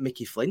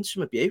Mickey Flynn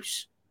some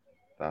abuse.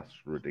 That's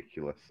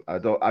ridiculous. I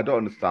don't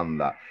understand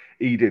that.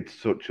 He did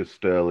such a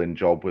sterling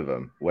job with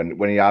them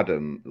when he had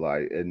them,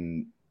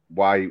 and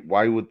why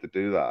would they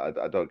do that?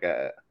 I don't get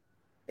it.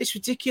 It's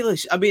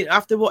ridiculous. I mean,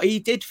 after what he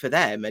did for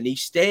them, and he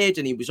stayed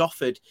and he was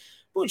offered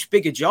much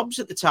bigger jobs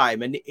at the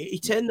time, and he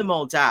turned them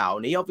all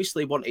down. He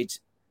obviously wanted,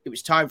 it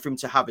was time for him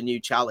to have a new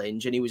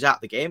challenge, and he was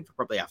at the game for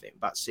probably, I think,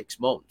 about 6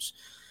 months.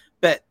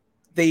 But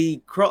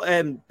Newport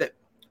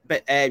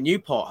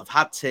have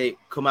had to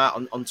come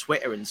out on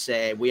Twitter and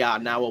say, we are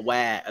now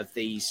aware of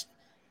these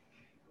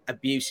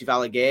abusive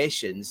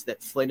allegations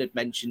that Flynn had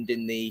mentioned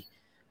in the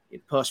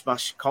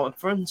post-match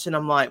conference. And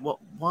I'm like, what?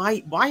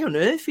 Why on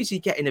earth is he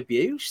getting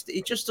abused?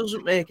 It just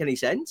doesn't make any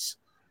sense.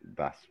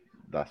 That's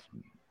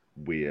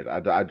weird.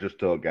 I just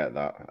don't get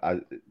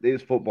that.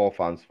 These football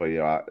fans for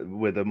you.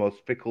 We're the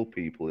most fickle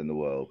people in the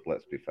world,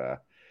 let's be fair.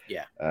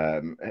 Yeah.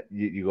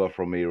 You go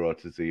from hero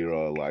to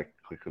zero like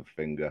click of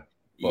finger.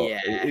 But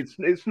yeah,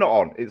 it's not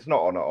on. It's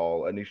not on at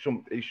all, and he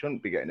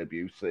shouldn't be getting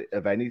abuse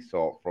of any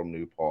sort from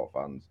Newport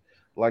fans.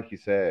 Like you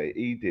say,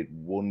 he did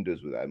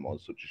wonders with them on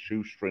such a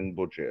shoestring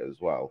budget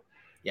as well.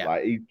 Yeah,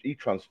 like he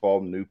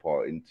transformed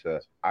Newport into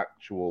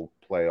actual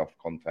playoff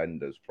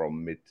contenders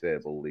from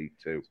mid-table League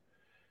Two.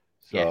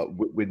 So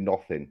with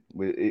nothing,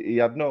 he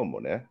had no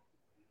money.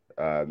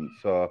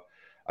 So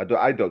I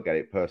don't get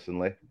it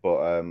personally,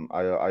 but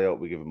I hope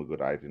we give him a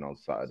good hiding on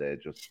Saturday,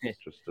 just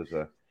as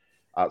a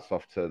hats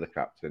off to the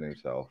captain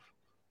himself.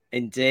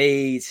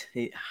 Indeed,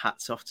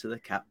 hats off to the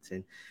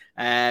captain.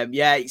 I'm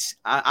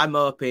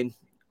hoping.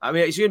 I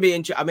mean, it's going to be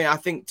interesting. I mean, I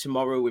think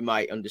tomorrow we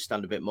might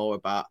understand a bit more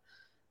about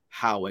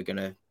how we're going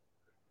to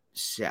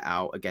set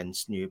out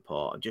against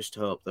Newport. I just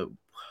hope that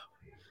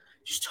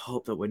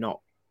we're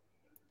not.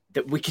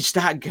 That we can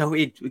start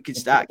going. We can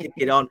start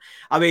kicking on.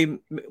 I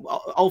mean,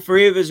 all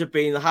 3 of us have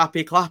been the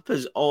happy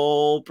clappers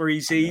all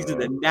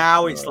pre-season, and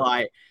now it's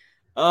like,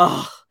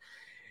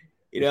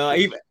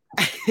 even.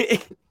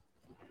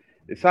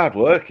 It's hard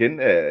work, isn't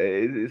it?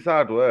 It's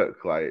hard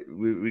work. Like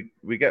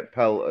we get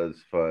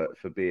pelters for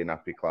being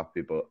happy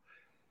clappy, but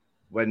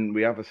when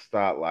we have a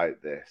start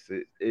like this,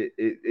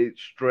 it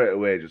straight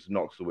away just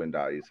knocks the wind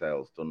out of your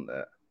sails, doesn't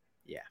it?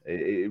 Yeah,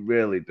 it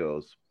really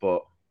does.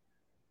 But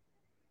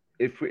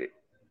if we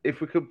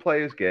can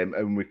play his game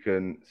and we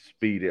can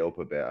speed it up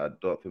a bit, I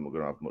don't think we're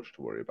going to have much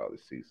to worry about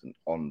this season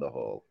on the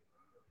whole.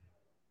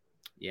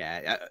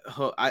 Yeah,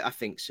 I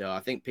think so. I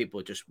think people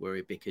are just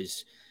worried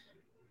because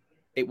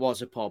it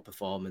was a poor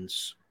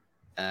performance.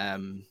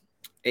 It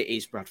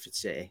is Bradford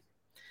City.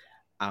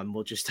 And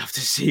we'll just have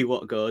to see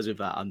what goes with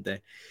that, Andy.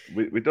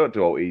 We don't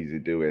do all easy,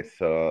 do we?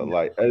 So,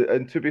 like,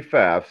 and to be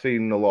fair, I've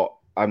seen a lot.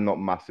 I'm not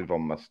massive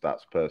on my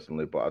stats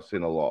personally, but I've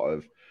seen a lot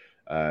of.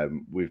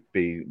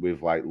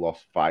 We've like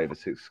lost 5 or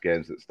 6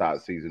 games at the start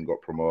of the season,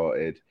 got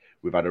promoted.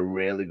 We've had a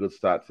really good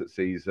start to the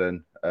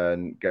season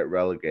and get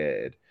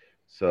relegated.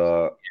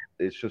 So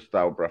it's just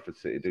how Bradford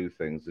City do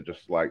things. They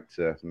just like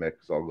to make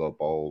us all go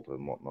bald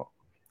and whatnot.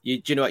 Do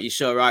you know what? You're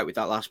so right with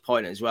that last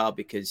point as well,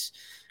 because,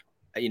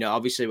 you know,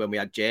 obviously when we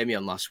had Jamie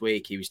on last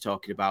week, he was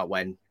talking about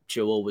when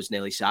Chilwell was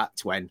nearly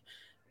sacked when,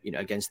 you know,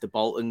 against the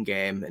Bolton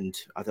game. And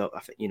I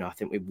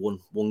think we won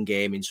one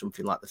game in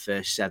something like the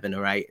first 7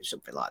 or 8 or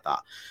something like that.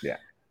 Yeah.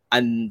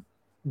 And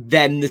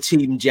then the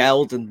team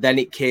gelled and then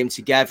it came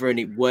together and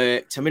it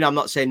worked. I mean, I'm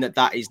not saying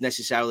that is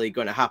necessarily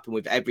going to happen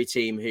with every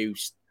team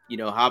who's, you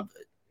know, have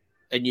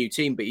a new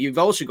team, but you've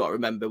also got to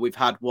remember we've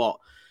had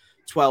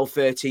 12,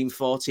 13,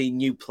 14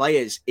 new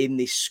players in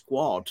this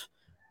squad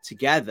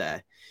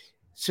together.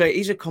 So it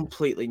is a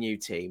completely new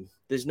team.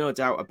 There's no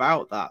doubt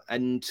about that.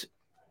 And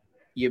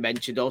you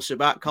mentioned also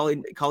about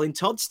Colin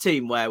Todd's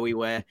team where we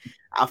were,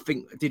 I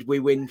think, did we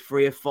win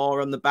 3 or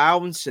 4 on the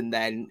bounce? And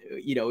then,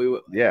 you know, we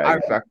were. Yeah,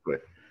 exactly.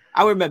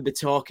 I remember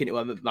talking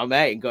to my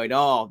mate and going,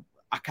 "Oh,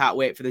 I can't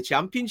wait for the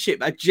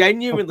championship." I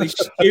genuinely,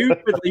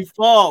 stupidly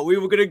thought we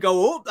were going to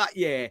go up that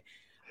year.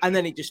 And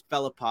then it just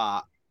fell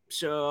apart.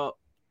 So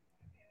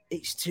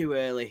it's too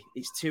early.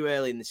 It's too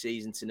early in the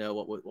season to know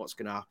what's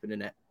going to happen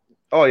in it.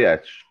 Oh yeah,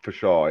 for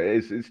sure.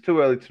 It's too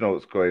early to know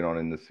what's going on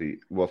in the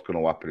what's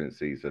going to happen in the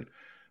season,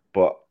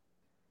 but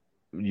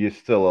you're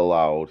still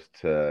allowed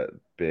to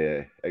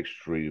be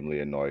extremely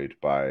annoyed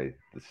by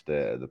the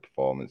state of the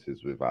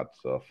performances we've had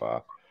so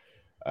far.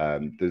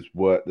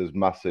 There's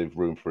massive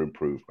room for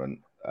improvement,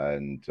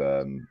 and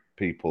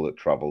people that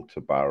travel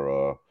to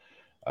Barrow,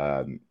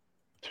 it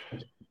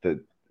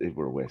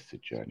were a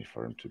wasted journey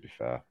for him, to be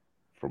fair.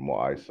 From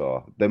what I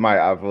saw, they might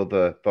have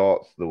other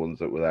thoughts, the ones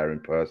that were there in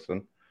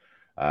person.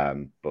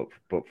 But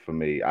for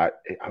me, I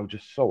was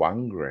just so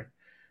angry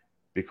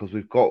because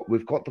we've got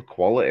the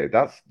quality.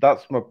 That's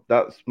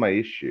my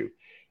issue.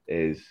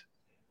 Is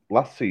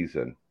last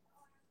season,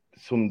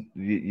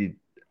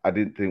 I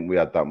didn't think we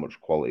had that much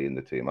quality in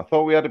the team. I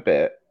thought we had a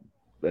bit,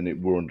 and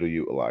it were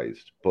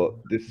underutilized. But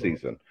this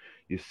season,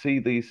 you see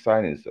these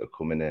signings that are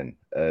coming in,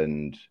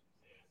 and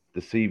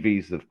the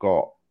CVs they've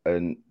got,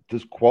 and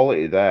there's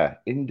quality there.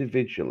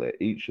 Individually,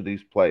 each of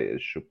these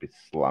players should be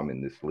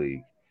slamming this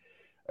league.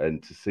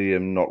 And to see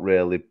him not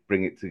really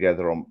bring it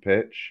together on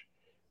pitch,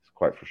 it's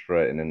quite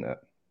frustrating, isn't it?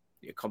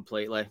 Yeah,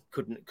 completely.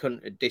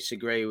 Couldn't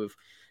disagree with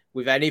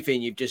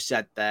anything you've just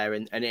said there.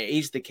 And it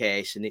is the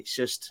case. And it's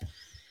just,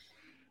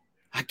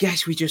 I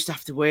guess we just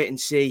have to wait and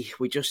see.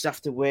 We just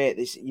have to wait.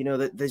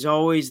 There's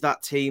always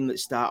that team that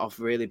start off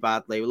really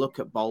badly. We look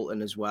at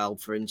Bolton as well,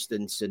 for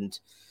instance, and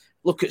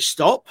look at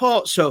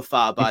Stockport so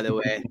far, by the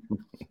way.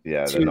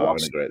 Yeah, they're not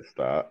having a great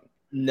start.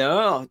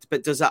 No,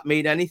 but does that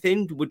mean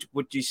anything?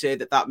 Would you say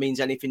that means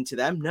anything to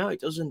them? No, it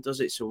doesn't,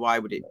 does it? So why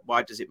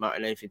does it matter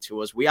anything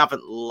to us? We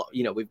haven't,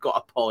 we've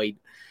got a point.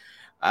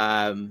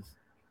 I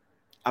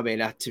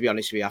mean, to be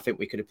honest with you, I think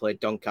we could have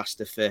played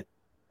Doncaster for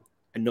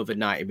another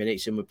 90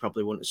 minutes and we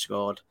probably wouldn't have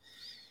scored.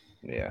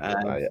 Yeah,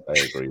 I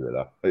agree with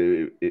that.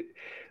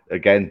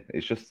 Again,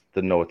 it's just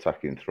the no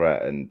attacking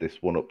threat and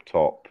this one up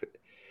top.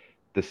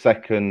 The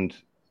second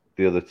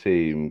the other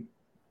team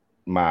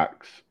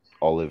marks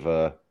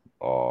Oliver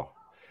or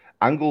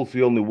Angle's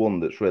the only one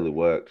that's really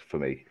worked for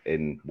me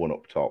in one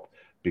up top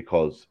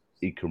because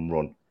he can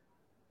run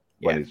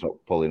when he's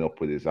not pulling up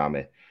with his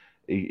hammy.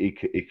 He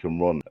can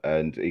run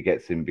and he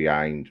gets in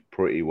behind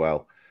pretty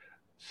well.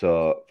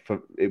 So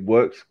it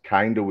works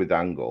kind of with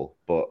Angle,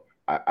 but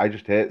I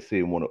just hate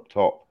seeing one up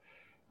top.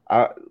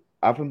 I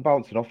have them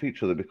bouncing off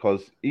each other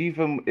because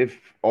even if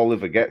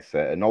Oliver gets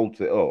it and holds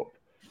it up,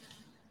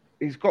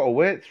 he's got to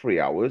wait 3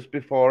 hours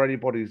before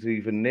anybody's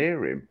even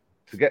near him.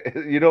 To get,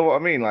 you know what I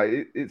mean? Like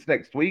it's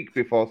next week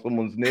before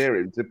someone's near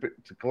him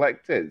to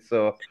collect it.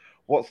 So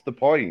what's the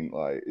point?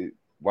 Like it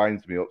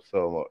winds me up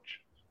so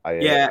much. I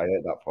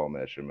hate that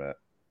formation, mate.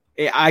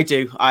 I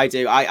do.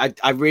 I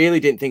really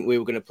didn't think we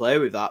were going to play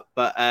with that.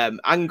 But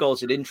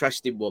Angle's an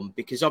interesting one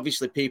because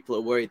obviously people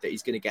are worried that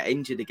he's going to get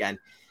injured again.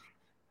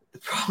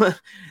 The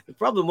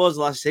problem was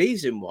last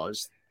season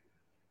was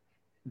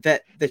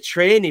that the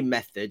training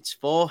methods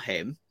for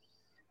him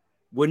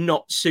were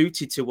not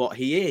suited to what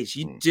he is.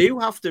 You do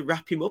have to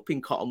wrap him up in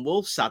cotton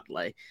wool,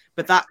 sadly,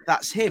 but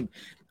that's him.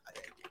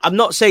 I'm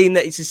not saying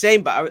that it's the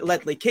same, but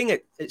Ledley King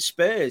at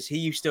Spurs, he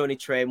used to only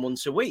train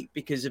once a week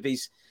because of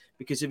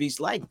his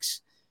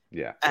legs.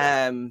 Yeah.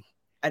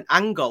 And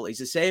Angol is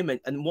the same.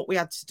 And what we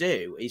had to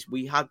do is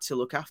we had to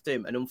look after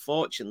him. And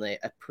unfortunately,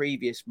 a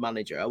previous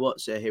manager, I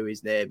won't say who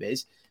his name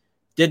is,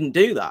 didn't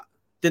do that.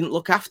 Didn't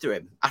look after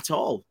him at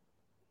all.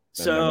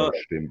 So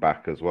rushed him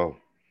back as well.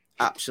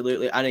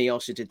 Absolutely. And he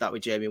also did that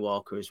with Jamie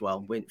Walker as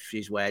well, which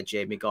is where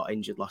Jamie got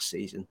injured last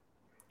season.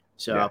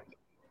 So,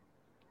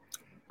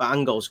 But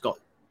Angol's got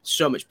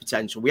so much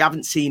potential. We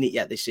haven't seen it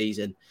yet this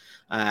season.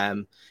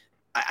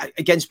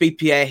 Against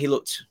BPA, he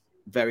looked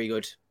very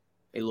good.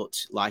 He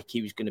looked like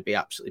he was going to be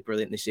absolutely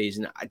brilliant this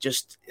season.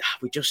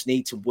 We just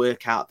need to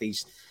work out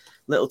these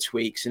little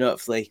tweaks, and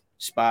hopefully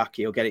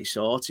Sparky will get it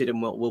sorted,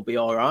 and we'll be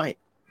all right.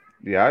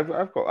 Yeah,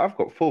 I've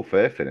got full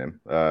faith in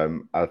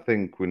him. I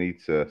think we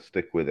need to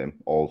stick with him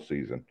all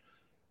season,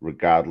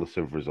 regardless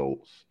of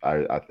results.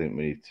 I think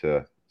we need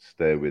to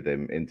stay with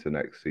him into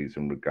next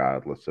season,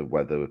 regardless of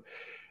whether,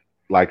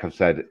 like I've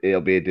said,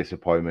 it'll be a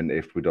disappointment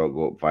if we don't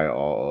go up via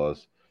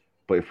autos.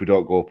 But if we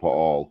don't go up at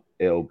all,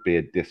 it'll be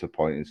a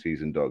disappointing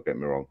season. Don't get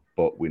me wrong,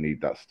 but we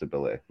need that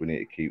stability. We need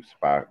to keep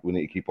We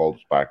need to keep all the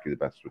Sparky the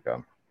best we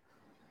can.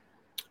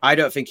 I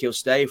don't think he'll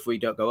stay if we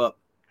don't go up.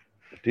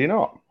 Do you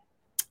not?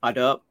 I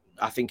don't.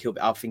 I think he'll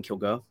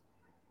go.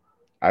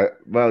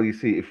 Well, you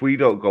see, if we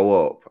don't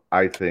go up,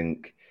 I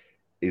think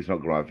he's not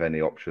going to have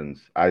any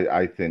options.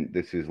 I think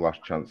this is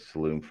last chance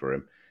saloon for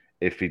him.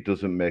 If he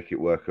doesn't make it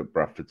work at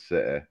Bradford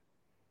City,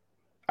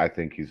 I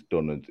think he's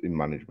done in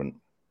management.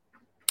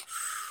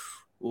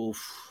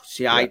 Oof.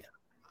 See, yeah.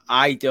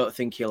 I don't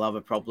think he'll have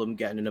a problem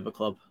getting another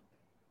club,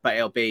 but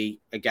it'll be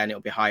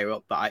higher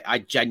up. But I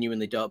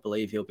genuinely don't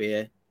believe he'll be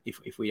here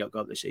if we don't go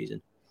up this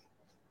season.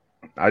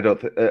 I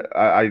don't think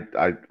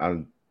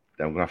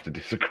I'm going to have to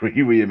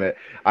disagree with you, mate.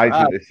 I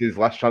think this is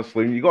last chance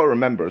saloon. You got to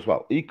remember as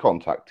well, he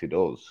contacted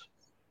us.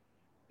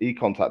 He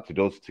contacted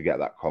us to get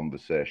that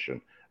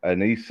conversation.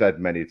 And he said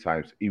many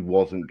times he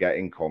wasn't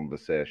getting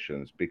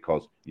conversations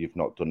because you've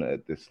not done it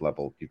at this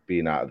level. You've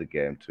been out of the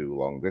game too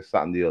long. This,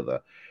 that, and the other.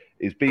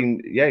 He's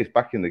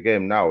back in the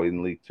game now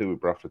in League Two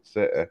with Bradford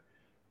City.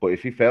 But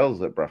if he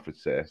fails at Bradford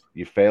City,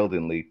 you failed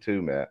in League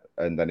Two, mate.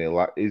 And then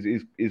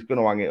he's going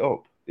to hang it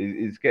up.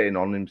 He's getting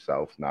on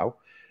himself now.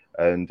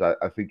 And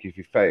I think if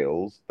he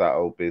fails,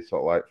 that'll be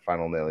sort of like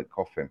final nail in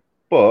coffin.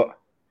 But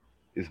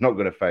he's not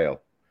going to fail.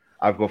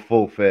 I've got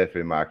full faith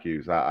in Mark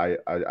Hughes. I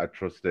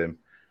trust him.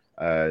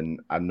 And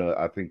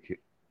I think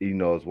he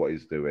knows what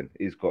he's doing.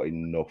 He's got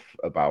enough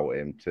about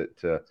him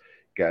to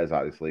get us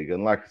out of this league.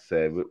 And like I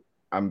say,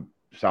 I'm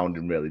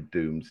sounding really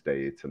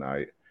doomsday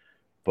tonight,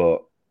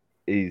 but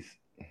we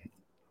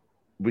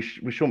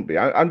shouldn't be.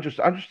 I'm just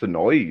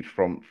annoyed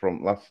from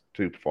last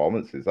two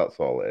performances. That's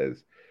all it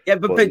is. Yeah,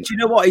 but do you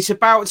know what? It's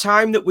about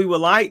time that we were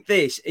like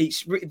this. Do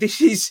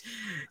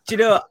you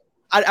know?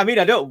 I mean,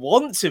 I don't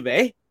want to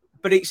be,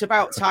 but it's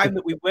about time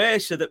that we were,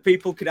 so that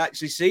people could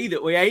actually see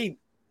that we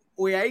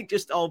ain't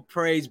just all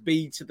praise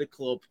be to the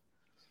club.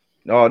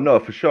 No,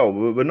 for sure.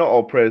 We're not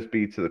all praise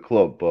be to the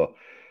club, but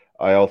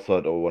I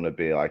also don't want to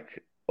be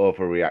like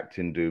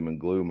overreacting doom and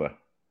gloomer,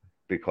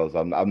 because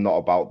I'm not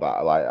about that.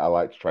 I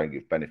like to try and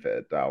give benefit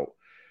of doubt.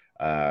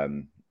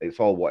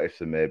 It's all what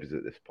ifs and maybes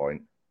at this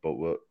point, but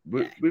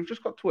we've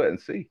just got to wait and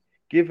see.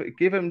 Give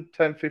him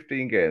 10,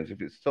 15 games.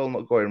 If it's still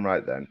not going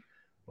right, then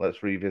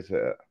let's revisit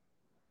it.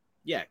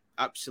 Yeah,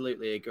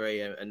 absolutely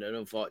agree. And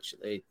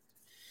unfortunately,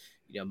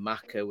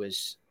 Maka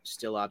was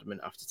still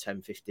adamant after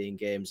 10, 15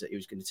 games that he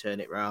was going to turn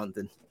it around.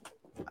 And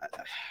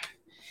I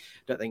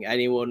don't think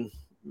anyone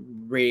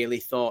really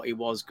thought he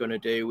was going to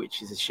do,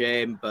 which is a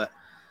shame. But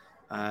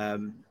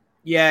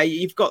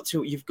you've got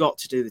to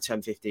do the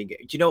 10, 15 games.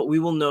 Do you know what? We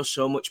will know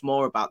so much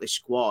more about this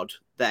squad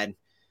then,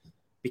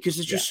 because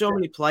there's just so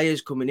many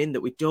players coming in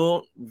that we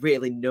don't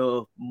really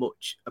know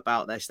much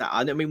about their stat.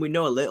 I mean, we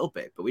know a little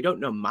bit, but we don't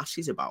know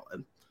masses about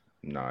them.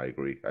 No, I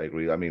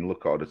agree. I mean,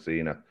 look at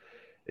Odesina.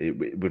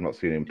 We've not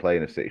seen him play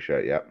in a City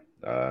shirt yet,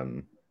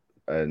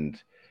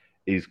 and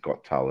he's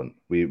got talent.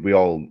 We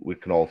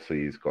can all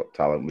see he's got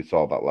talent. We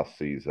saw that last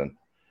season.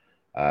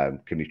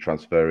 Can he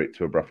transfer it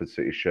to a Bradford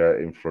City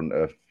shirt in front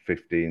of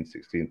 15,000,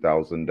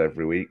 16,000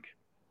 every week?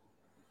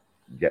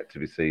 Yet to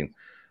be seen.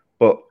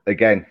 But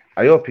again,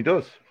 I hope he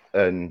does.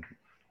 And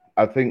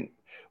I think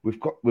we've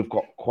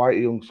got quite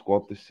a young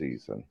squad this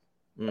season,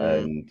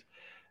 and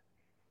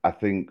I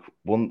think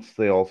once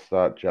they all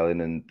start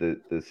gelling and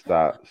they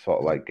start sort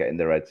of like getting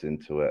their heads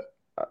into it,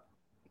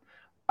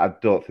 I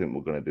don't think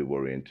we're going to be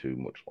worrying too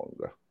much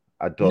longer.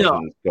 I don't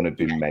think there's going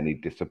to be many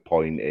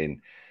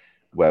disappointing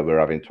where we're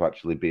having to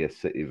actually be a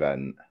City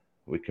event.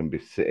 We can be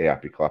City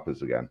happy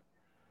clappers again.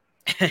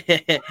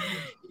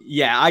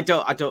 Yeah, I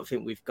don't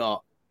think we've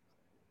got.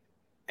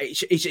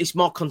 It's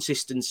more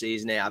consistency,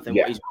 isn't it? I think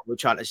what we're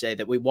trying to say,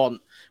 that we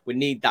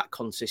need that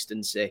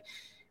consistency.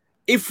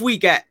 If we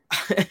get,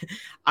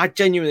 I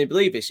genuinely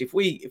believe this. If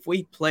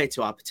we play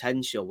to our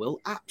potential, we'll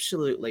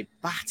absolutely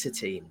batter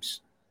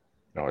teams.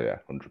 Oh yeah,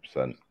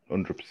 100%.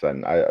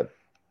 I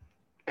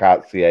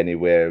can't see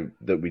anywhere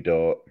that we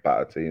don't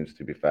batter teams,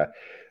 to be fair.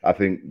 I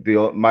think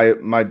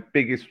my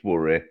biggest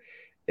worry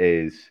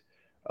is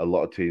a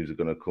lot of teams are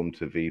going to come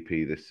to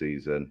VP this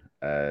season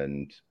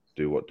and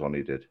do what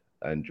Donny did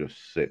and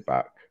just sit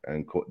back.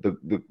 And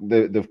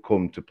they've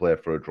come to play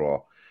for a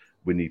draw.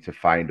 We need to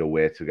find a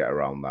way to get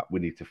around that. We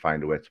need to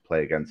find a way to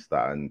play against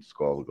that and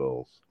score the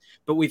goals.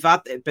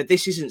 But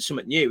this isn't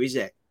something new, is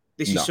it?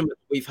 This is something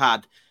we've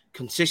had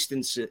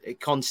consistently,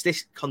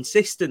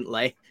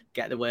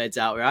 get the words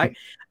out right,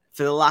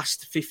 for the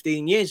last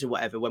 15 years or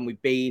whatever, when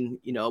we've been,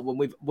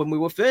 when we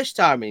were first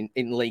time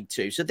in League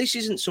Two. So this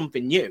isn't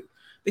something new.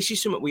 This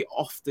is something we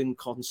often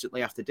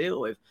constantly have to deal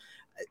with.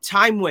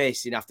 Time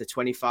wasting after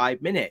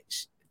 25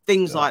 minutes,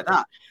 things like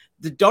that.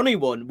 The Donny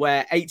one,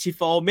 where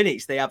 84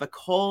 minutes, they have a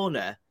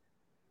corner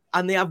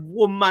and they have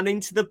one man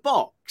into the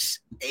box.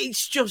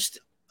 It's just,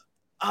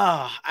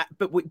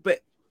 but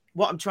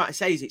what I'm trying to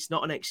say is it's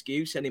not an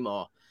excuse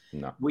anymore.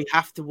 No. We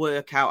have to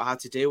work out how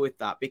to deal with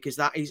that, because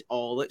that is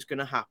all that's going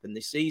to happen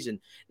this season.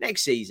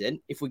 Next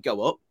season, if we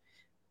go up,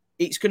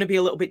 it's going to be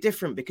a little bit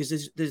different,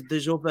 because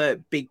there's other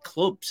big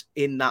clubs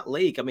in that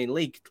league. I mean,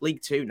 League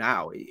Two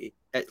now,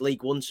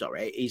 League One,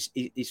 sorry,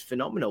 is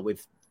phenomenal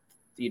with,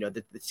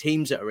 the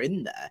teams that are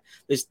in there.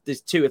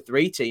 There's 2 or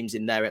 3 teams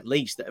in there at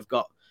least that have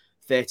got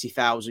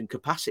 30,000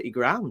 capacity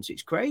grounds.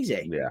 It's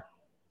crazy.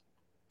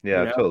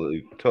 Yeah, I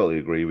totally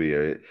agree with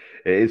you.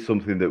 It is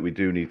something that we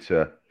do need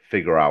to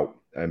figure out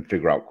and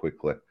figure out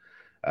quickly.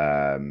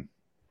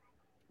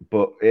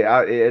 But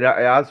it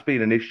has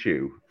been an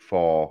issue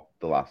for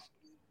the last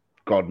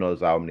God knows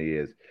how many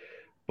years.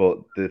 But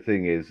the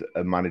thing is,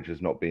 a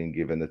manager's not being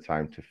given the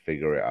time to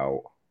figure it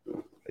out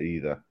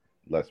either.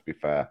 Let's be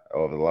fair.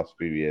 Over the last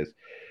few years,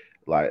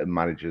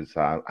 managers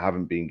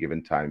haven't been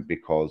given time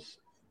because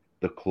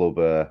the club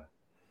are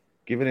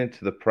giving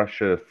into the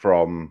pressure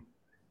from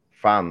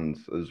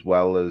fans as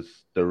well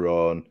as their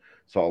own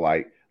sort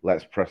of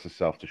let's press the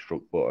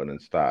self-destruct button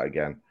and start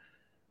again.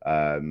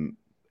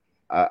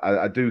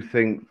 I do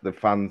think the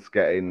fans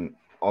getting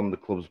on the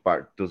club's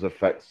back does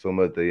affect some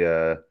of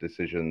the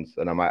decisions,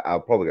 and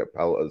I'll probably get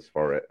pelters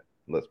for it.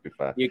 Let's be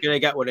fair. You're going to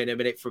get one in a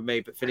minute from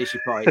me, but finish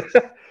your point.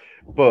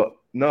 But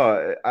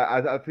no,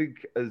 I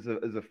think as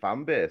a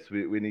fan base,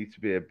 we need to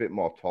be a bit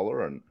more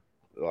tolerant,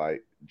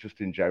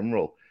 just in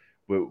general.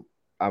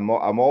 I'm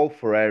all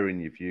for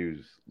airing your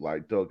views.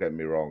 Don't get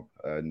me wrong,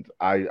 and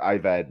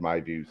I've aired my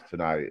views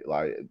tonight,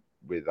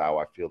 with how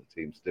I feel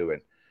the team's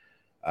doing.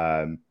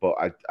 But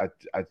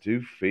I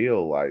do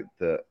feel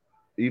that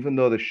even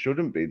though there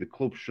shouldn't be, the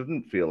club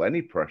shouldn't feel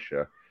any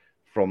pressure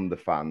from the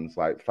fans.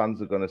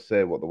 Fans are going to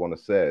say what they want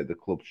to say. The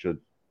club should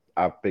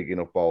have big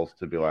enough balls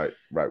to be right,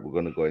 we're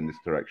going to go in this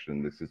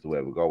direction. This is the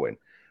way we're going.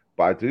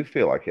 But I do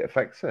feel like it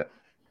affects it.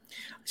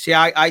 See,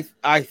 I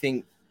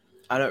think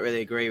I don't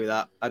really agree with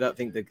that. I don't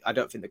think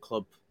the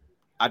club.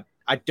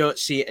 I don't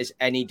see it as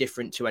any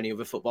different to any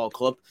other football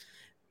club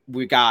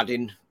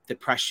regarding the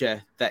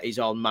pressure that is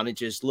on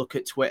managers. Look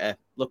at Twitter.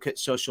 Look at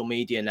social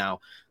media now.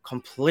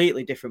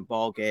 Completely different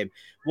ball game.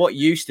 What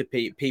used to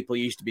be people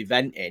used to be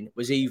venting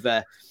was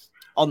either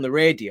on the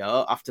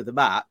radio after the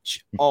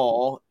match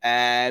or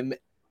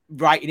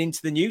writing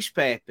into the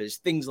newspapers,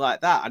 things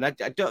like that. And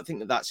I don't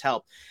think that's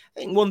helped.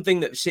 I think one thing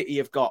that City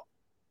have got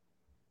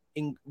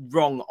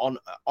wrong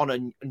on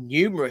a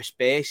numerous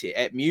basis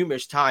at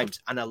numerous times,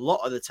 and a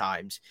lot of the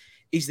times,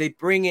 is they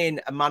bring in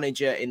a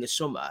manager in the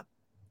summer.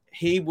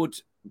 He would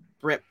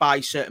buy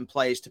certain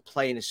players to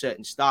play in a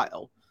certain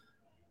style,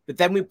 but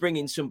then we bring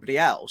in somebody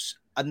else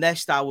and their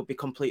style would be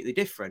completely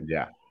different.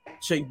 Yeah.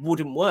 So it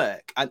wouldn't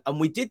work. And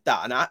we did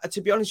that. And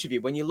to be honest with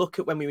you, when you look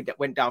at when we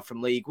went down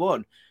from League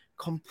One,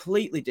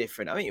 completely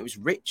different. I mean, it was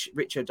Rich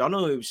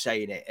O'Donnell who was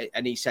saying it.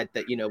 And he said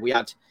that,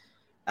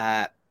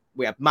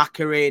 we had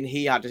Macca in,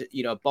 he had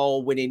a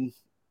ball winning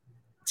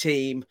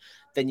team.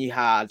 Then you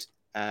had,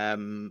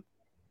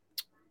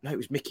 it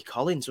was Mickey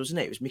Collins, wasn't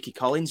it? It was Mickey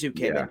Collins who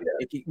came in.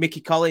 Yeah.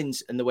 Mickey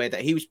Collins and the way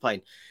that he was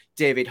playing.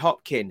 David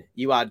Hopkin.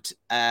 You had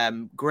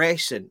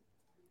Grayson.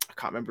 I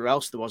can't remember who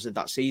else there was in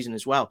that season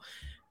as well.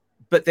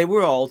 But they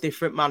were all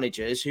different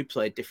managers who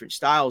played different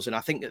styles. And I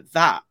think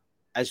that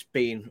has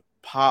been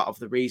part of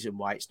the reason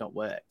why it's not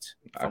worked.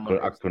 I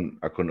couldn't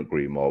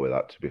agree more with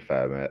that, to be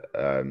fair,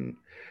 mate.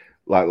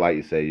 Like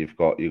you say, you've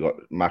got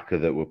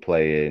Macca that were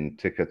playing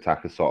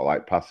tick-a-tack, sort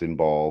of passing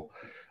ball.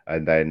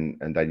 And then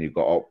you've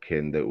got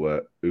Hopkin that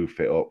were oof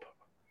it up.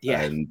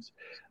 Yeah.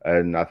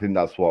 And I think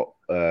that's what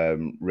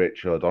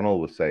Rich O'Donnell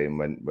was saying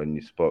when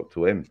you spoke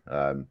to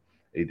him.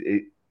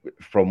 It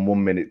from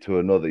one minute to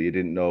another, you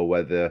didn't know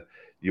whether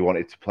you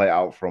wanted to play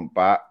out front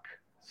back.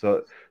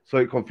 So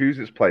it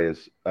confuses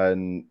players,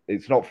 and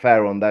it's not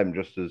fair on them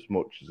just as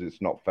much as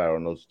it's not fair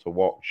on us to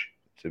watch,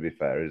 to be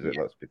fair, is it?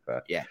 Yeah. Let's be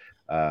fair.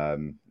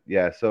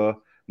 Yeah.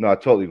 So no, I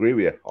totally agree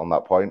with you on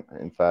that point,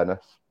 in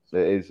fairness.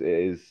 It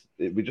is.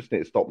 We just need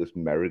to stop this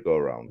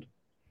merry-go-round.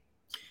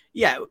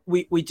 Yeah,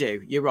 we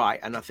do. You're right,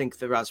 and I think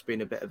there has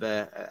been a bit of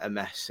a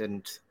mess,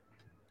 and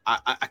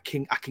I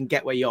can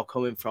get where you're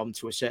coming from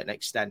to a certain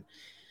extent.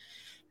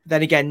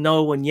 then again,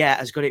 no one yet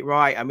has got it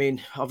right. I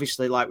mean,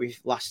 obviously, like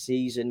last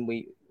season,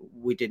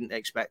 we didn't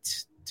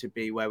expect to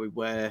be where we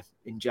were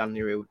in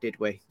January, did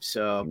we?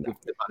 So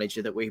with the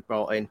manager that we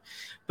brought in,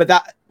 but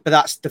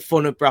that's the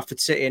fun of Bradford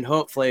City, and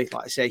hopefully,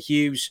 like I say,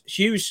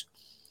 Hughes.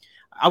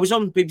 I was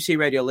on BBC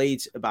Radio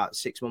Leeds about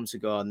 6 months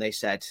ago, and they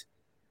said,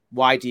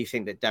 "Why do you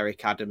think that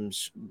Derek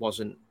Adams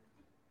wasn't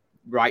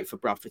right for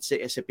Bradford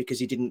City?" I said, "Because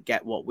he didn't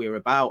get what we're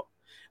about."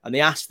 And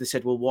they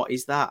said, "Well, what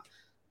is that?"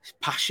 It's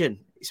passion.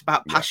 It's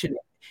about passion.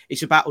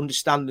 It's about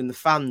understanding the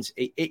fans.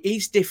 It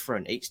is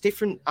different. It's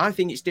different. I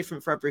think it's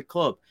different for every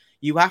club.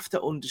 You have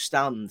to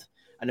understand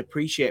and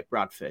appreciate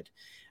Bradford.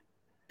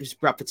 It's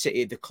Bradford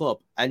City, the club.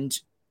 And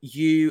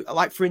you,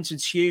 like, for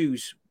instance,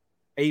 Hughes,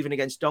 even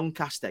against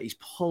Doncaster, he's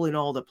pulling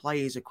all the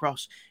players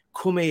across.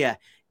 Come here,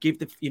 give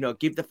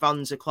the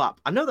fans a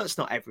clap. I know that's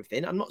not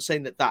everything. I'm not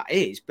saying that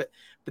is, but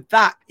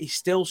that is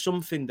still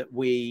something that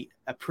we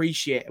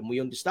appreciate and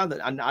we understand.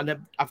 And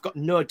I've got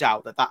no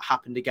doubt that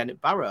happened again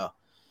at Barrow.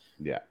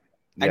 Yeah,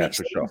 and it's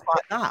for sure.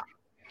 Like that.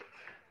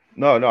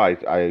 No,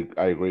 I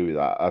agree with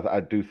that. I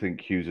do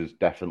think Hughes has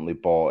definitely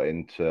bought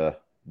into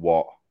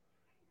what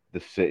the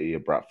city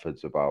of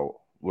Bradford's about.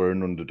 We're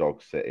an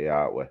underdog city,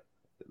 aren't we?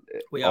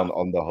 We are.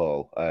 On the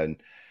whole,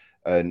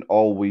 and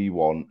all we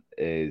want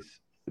is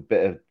a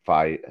bit of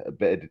fight, a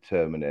bit of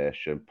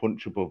determination,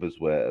 punch above his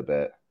weight a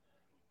bit.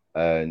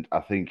 And I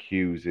think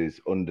Hughes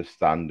is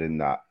understanding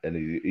that, and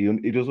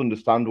he does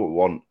understand what we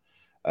want.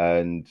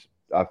 And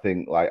I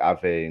think, like,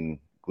 having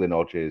Glyn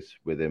Hodges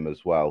with him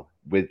as well,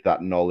 with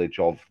that knowledge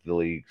of the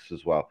leagues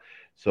as well.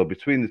 So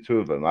between the two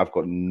of them, I've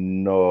got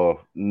no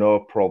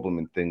problem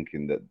in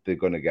thinking that they're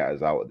going to get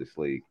us out of this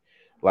league.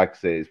 Like I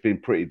say, it's been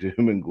pretty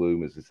doom and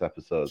gloom as this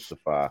episode so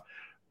far,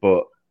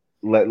 but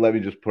let me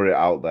just put it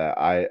out there.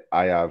 I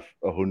have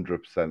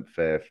 100%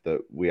 faith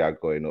that we are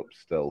going up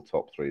still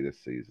top 3 this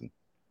season.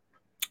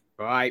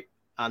 Right,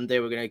 Andy,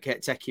 we're going to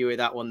take you with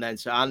that one then.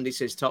 So Andy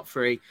says top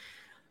 3.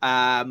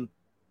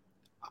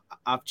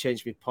 I've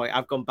changed my point.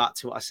 I've gone back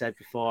to what I said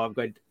before. I'm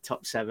going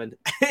top 7.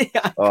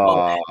 I've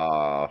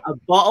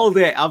bottled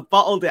it.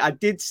 I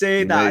did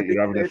say that.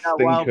 You're having a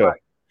stinker.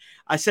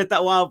 I said that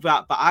a while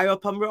back, but I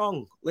hope I'm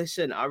wrong.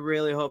 Listen, I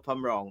really hope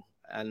I'm wrong.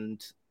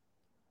 And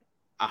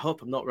I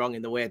hope I'm not wrong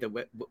in the way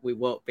that we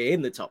won't be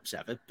in the top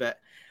 7, but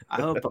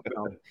I hope I'm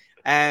wrong.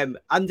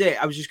 Andy,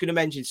 I was just going to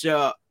mention,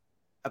 so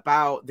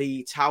about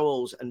the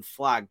towels and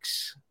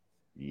flags.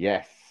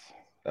 Yes.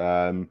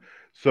 So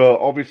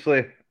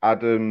obviously,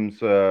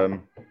 Adam's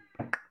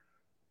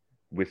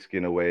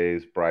whisking away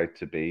his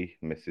bride-to-be,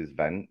 Mrs.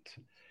 Vent.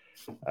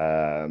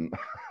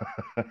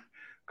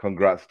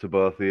 Congrats to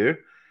both of you.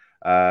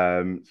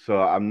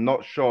 So I'm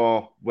not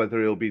sure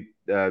whether he'll be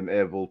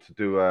able to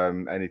do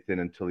anything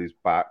until he's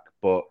back,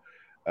 but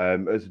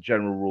as a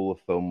general rule of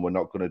thumb, we're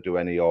not going to do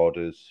any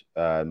orders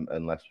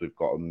unless we've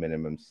got a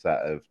minimum set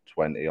of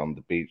 20 on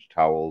the beach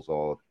towels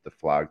or the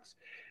flags.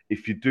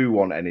 If you do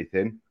want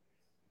anything,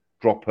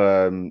 drop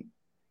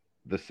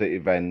the City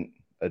Vent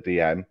a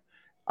DM.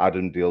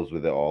 Adam deals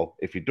with it all.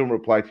 If he don't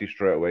reply to you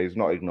straight away, he's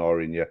not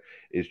ignoring you.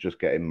 He's just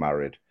getting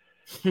married,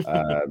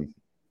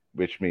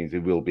 which means he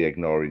will be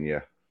ignoring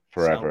you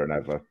forever and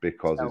ever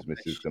because his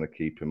missus is going to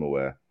keep him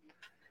away.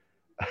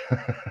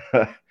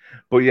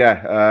 But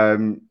yeah,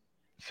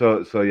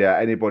 so yeah,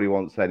 anybody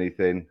wants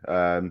anything.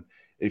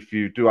 If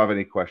you do have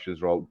any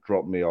questions, Rob,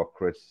 drop me or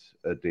Chris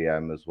a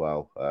DM as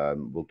well.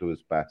 We'll do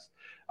his best.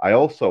 I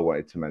also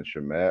wanted to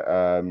mention,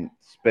 mate,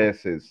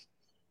 Spaces.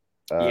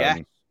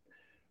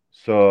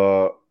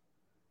 So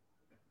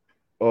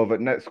over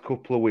the next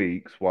couple of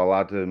weeks, while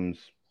Adam's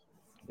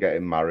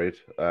getting married,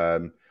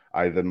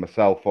 either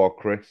myself or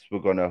Chris, we're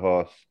going to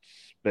host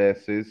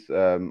Spaces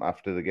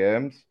after the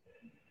games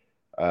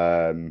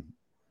on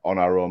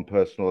our own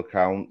personal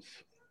accounts.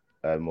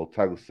 We'll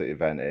tag the City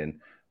Event in,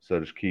 so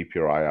just keep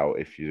your eye out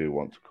if you do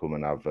want to come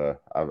and have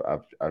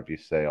your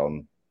say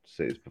on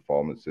City's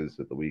performances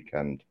at the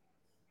weekend.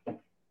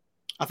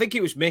 I think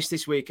it was missed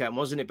this weekend,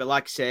 wasn't it? But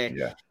like I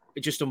say,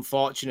 it's just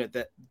unfortunate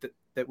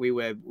that we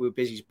were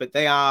busy. But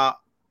they are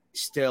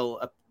still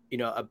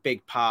a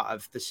big part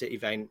of the City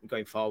Event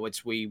going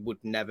forwards. We would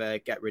never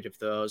get rid of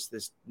those.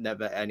 There's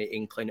never any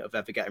inkling of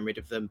ever getting rid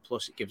of them.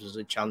 Plus, it gives us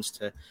a chance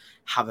to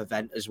have an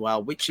event as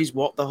well, which is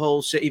what the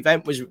whole City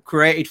Event was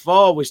created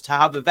for, was to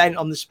have an event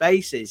on the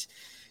Spaces.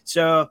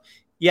 So,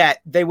 yeah,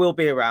 they will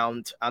be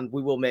around, and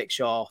we will make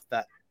sure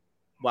that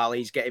while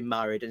he's getting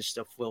married and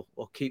stuff, we'll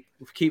keep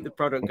the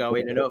product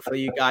going, and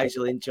hopefully you guys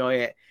will enjoy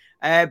it.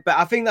 But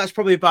I think that's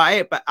probably about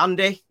it. But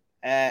Andy,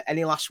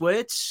 any last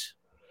words?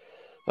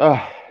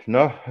 No.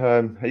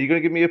 Are you going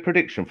to give me a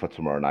prediction for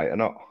tomorrow night or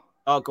not?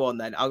 Oh, go on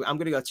then. I'm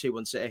going to go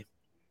 2-1 City.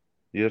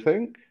 You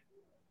think?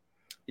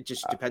 It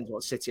just depends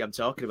what city I'm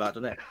talking about,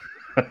 doesn't it?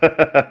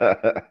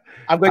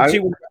 I'm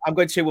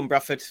going 2-1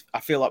 Bradford. I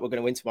feel like we're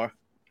going to win tomorrow.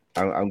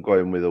 I'm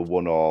going with a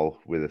 1-1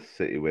 with a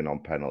City win on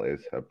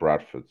penalties, a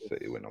Bradford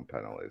City win on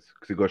penalties.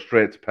 Because it goes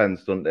straight to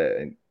pens, doesn't it,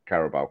 in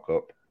Carabao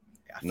Cup?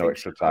 Yeah, no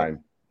extra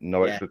time.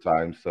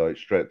 So it's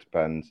straight to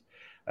pens.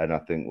 And I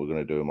think we're going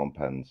to do them on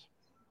pens.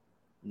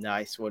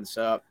 Nice one.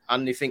 So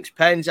Andy thinks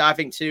pens. I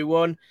think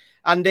 2-1.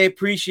 Andy,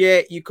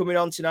 appreciate you coming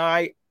on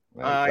tonight.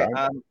 I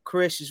am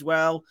Chris as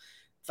well.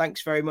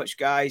 Thanks very much,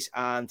 guys,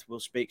 and we'll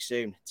speak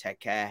soon. Take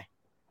care.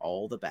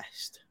 All the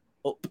best.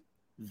 Up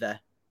the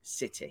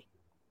City.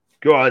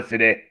 Go on,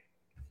 City.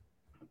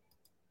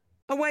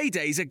 Away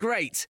days are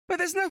great, but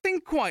there's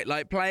nothing quite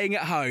like playing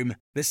at home.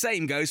 The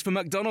same goes for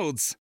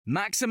McDonald's.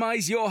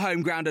 Maximise your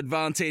home ground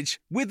advantage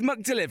with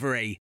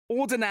McDelivery.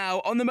 Order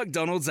now on the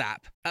McDonald's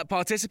app. At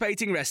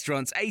participating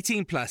restaurants,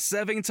 18 plus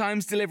serving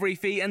times, delivery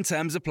fee and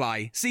terms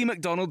apply. See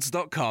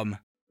mcdonalds.com.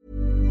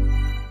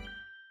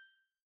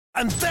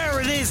 And there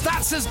it is,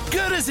 that's as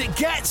good as it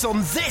gets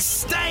on this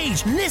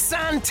stage.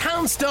 Nissan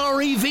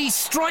Townstar EV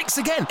strikes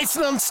again. It's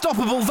an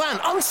unstoppable van,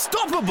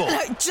 unstoppable.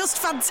 Just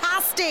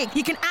fantastic.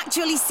 You can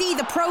actually see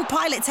the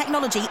ProPilot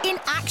technology in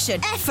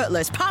action.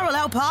 Effortless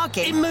parallel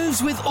parking. It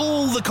moves with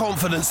all the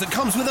confidence that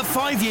comes with a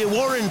 5-year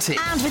warranty.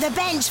 And with a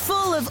bench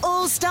full of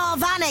all-star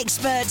van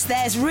experts,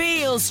 there's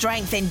real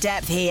strength in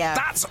depth here.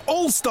 That's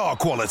all-star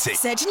quality.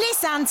 Search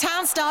Nissan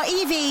Townstar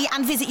EV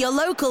and visit your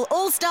local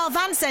all-star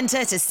van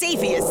centre to see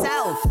for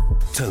yourself.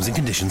 Terms and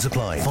conditions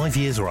apply. 5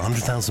 years or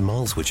 100,000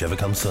 miles, whichever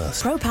comes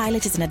first.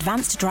 ProPilot is an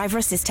advanced driver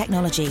assist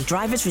technology.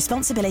 Driver's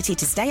responsibility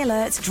to stay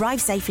alert, drive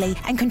safely,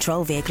 and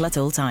control vehicle at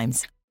all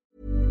times.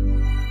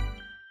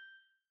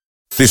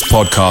 This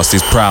podcast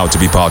is proud to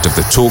be part of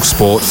the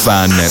TalkSport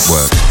Fan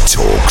Network.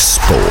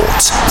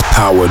 TalkSport.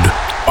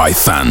 Powered by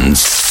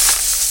fans.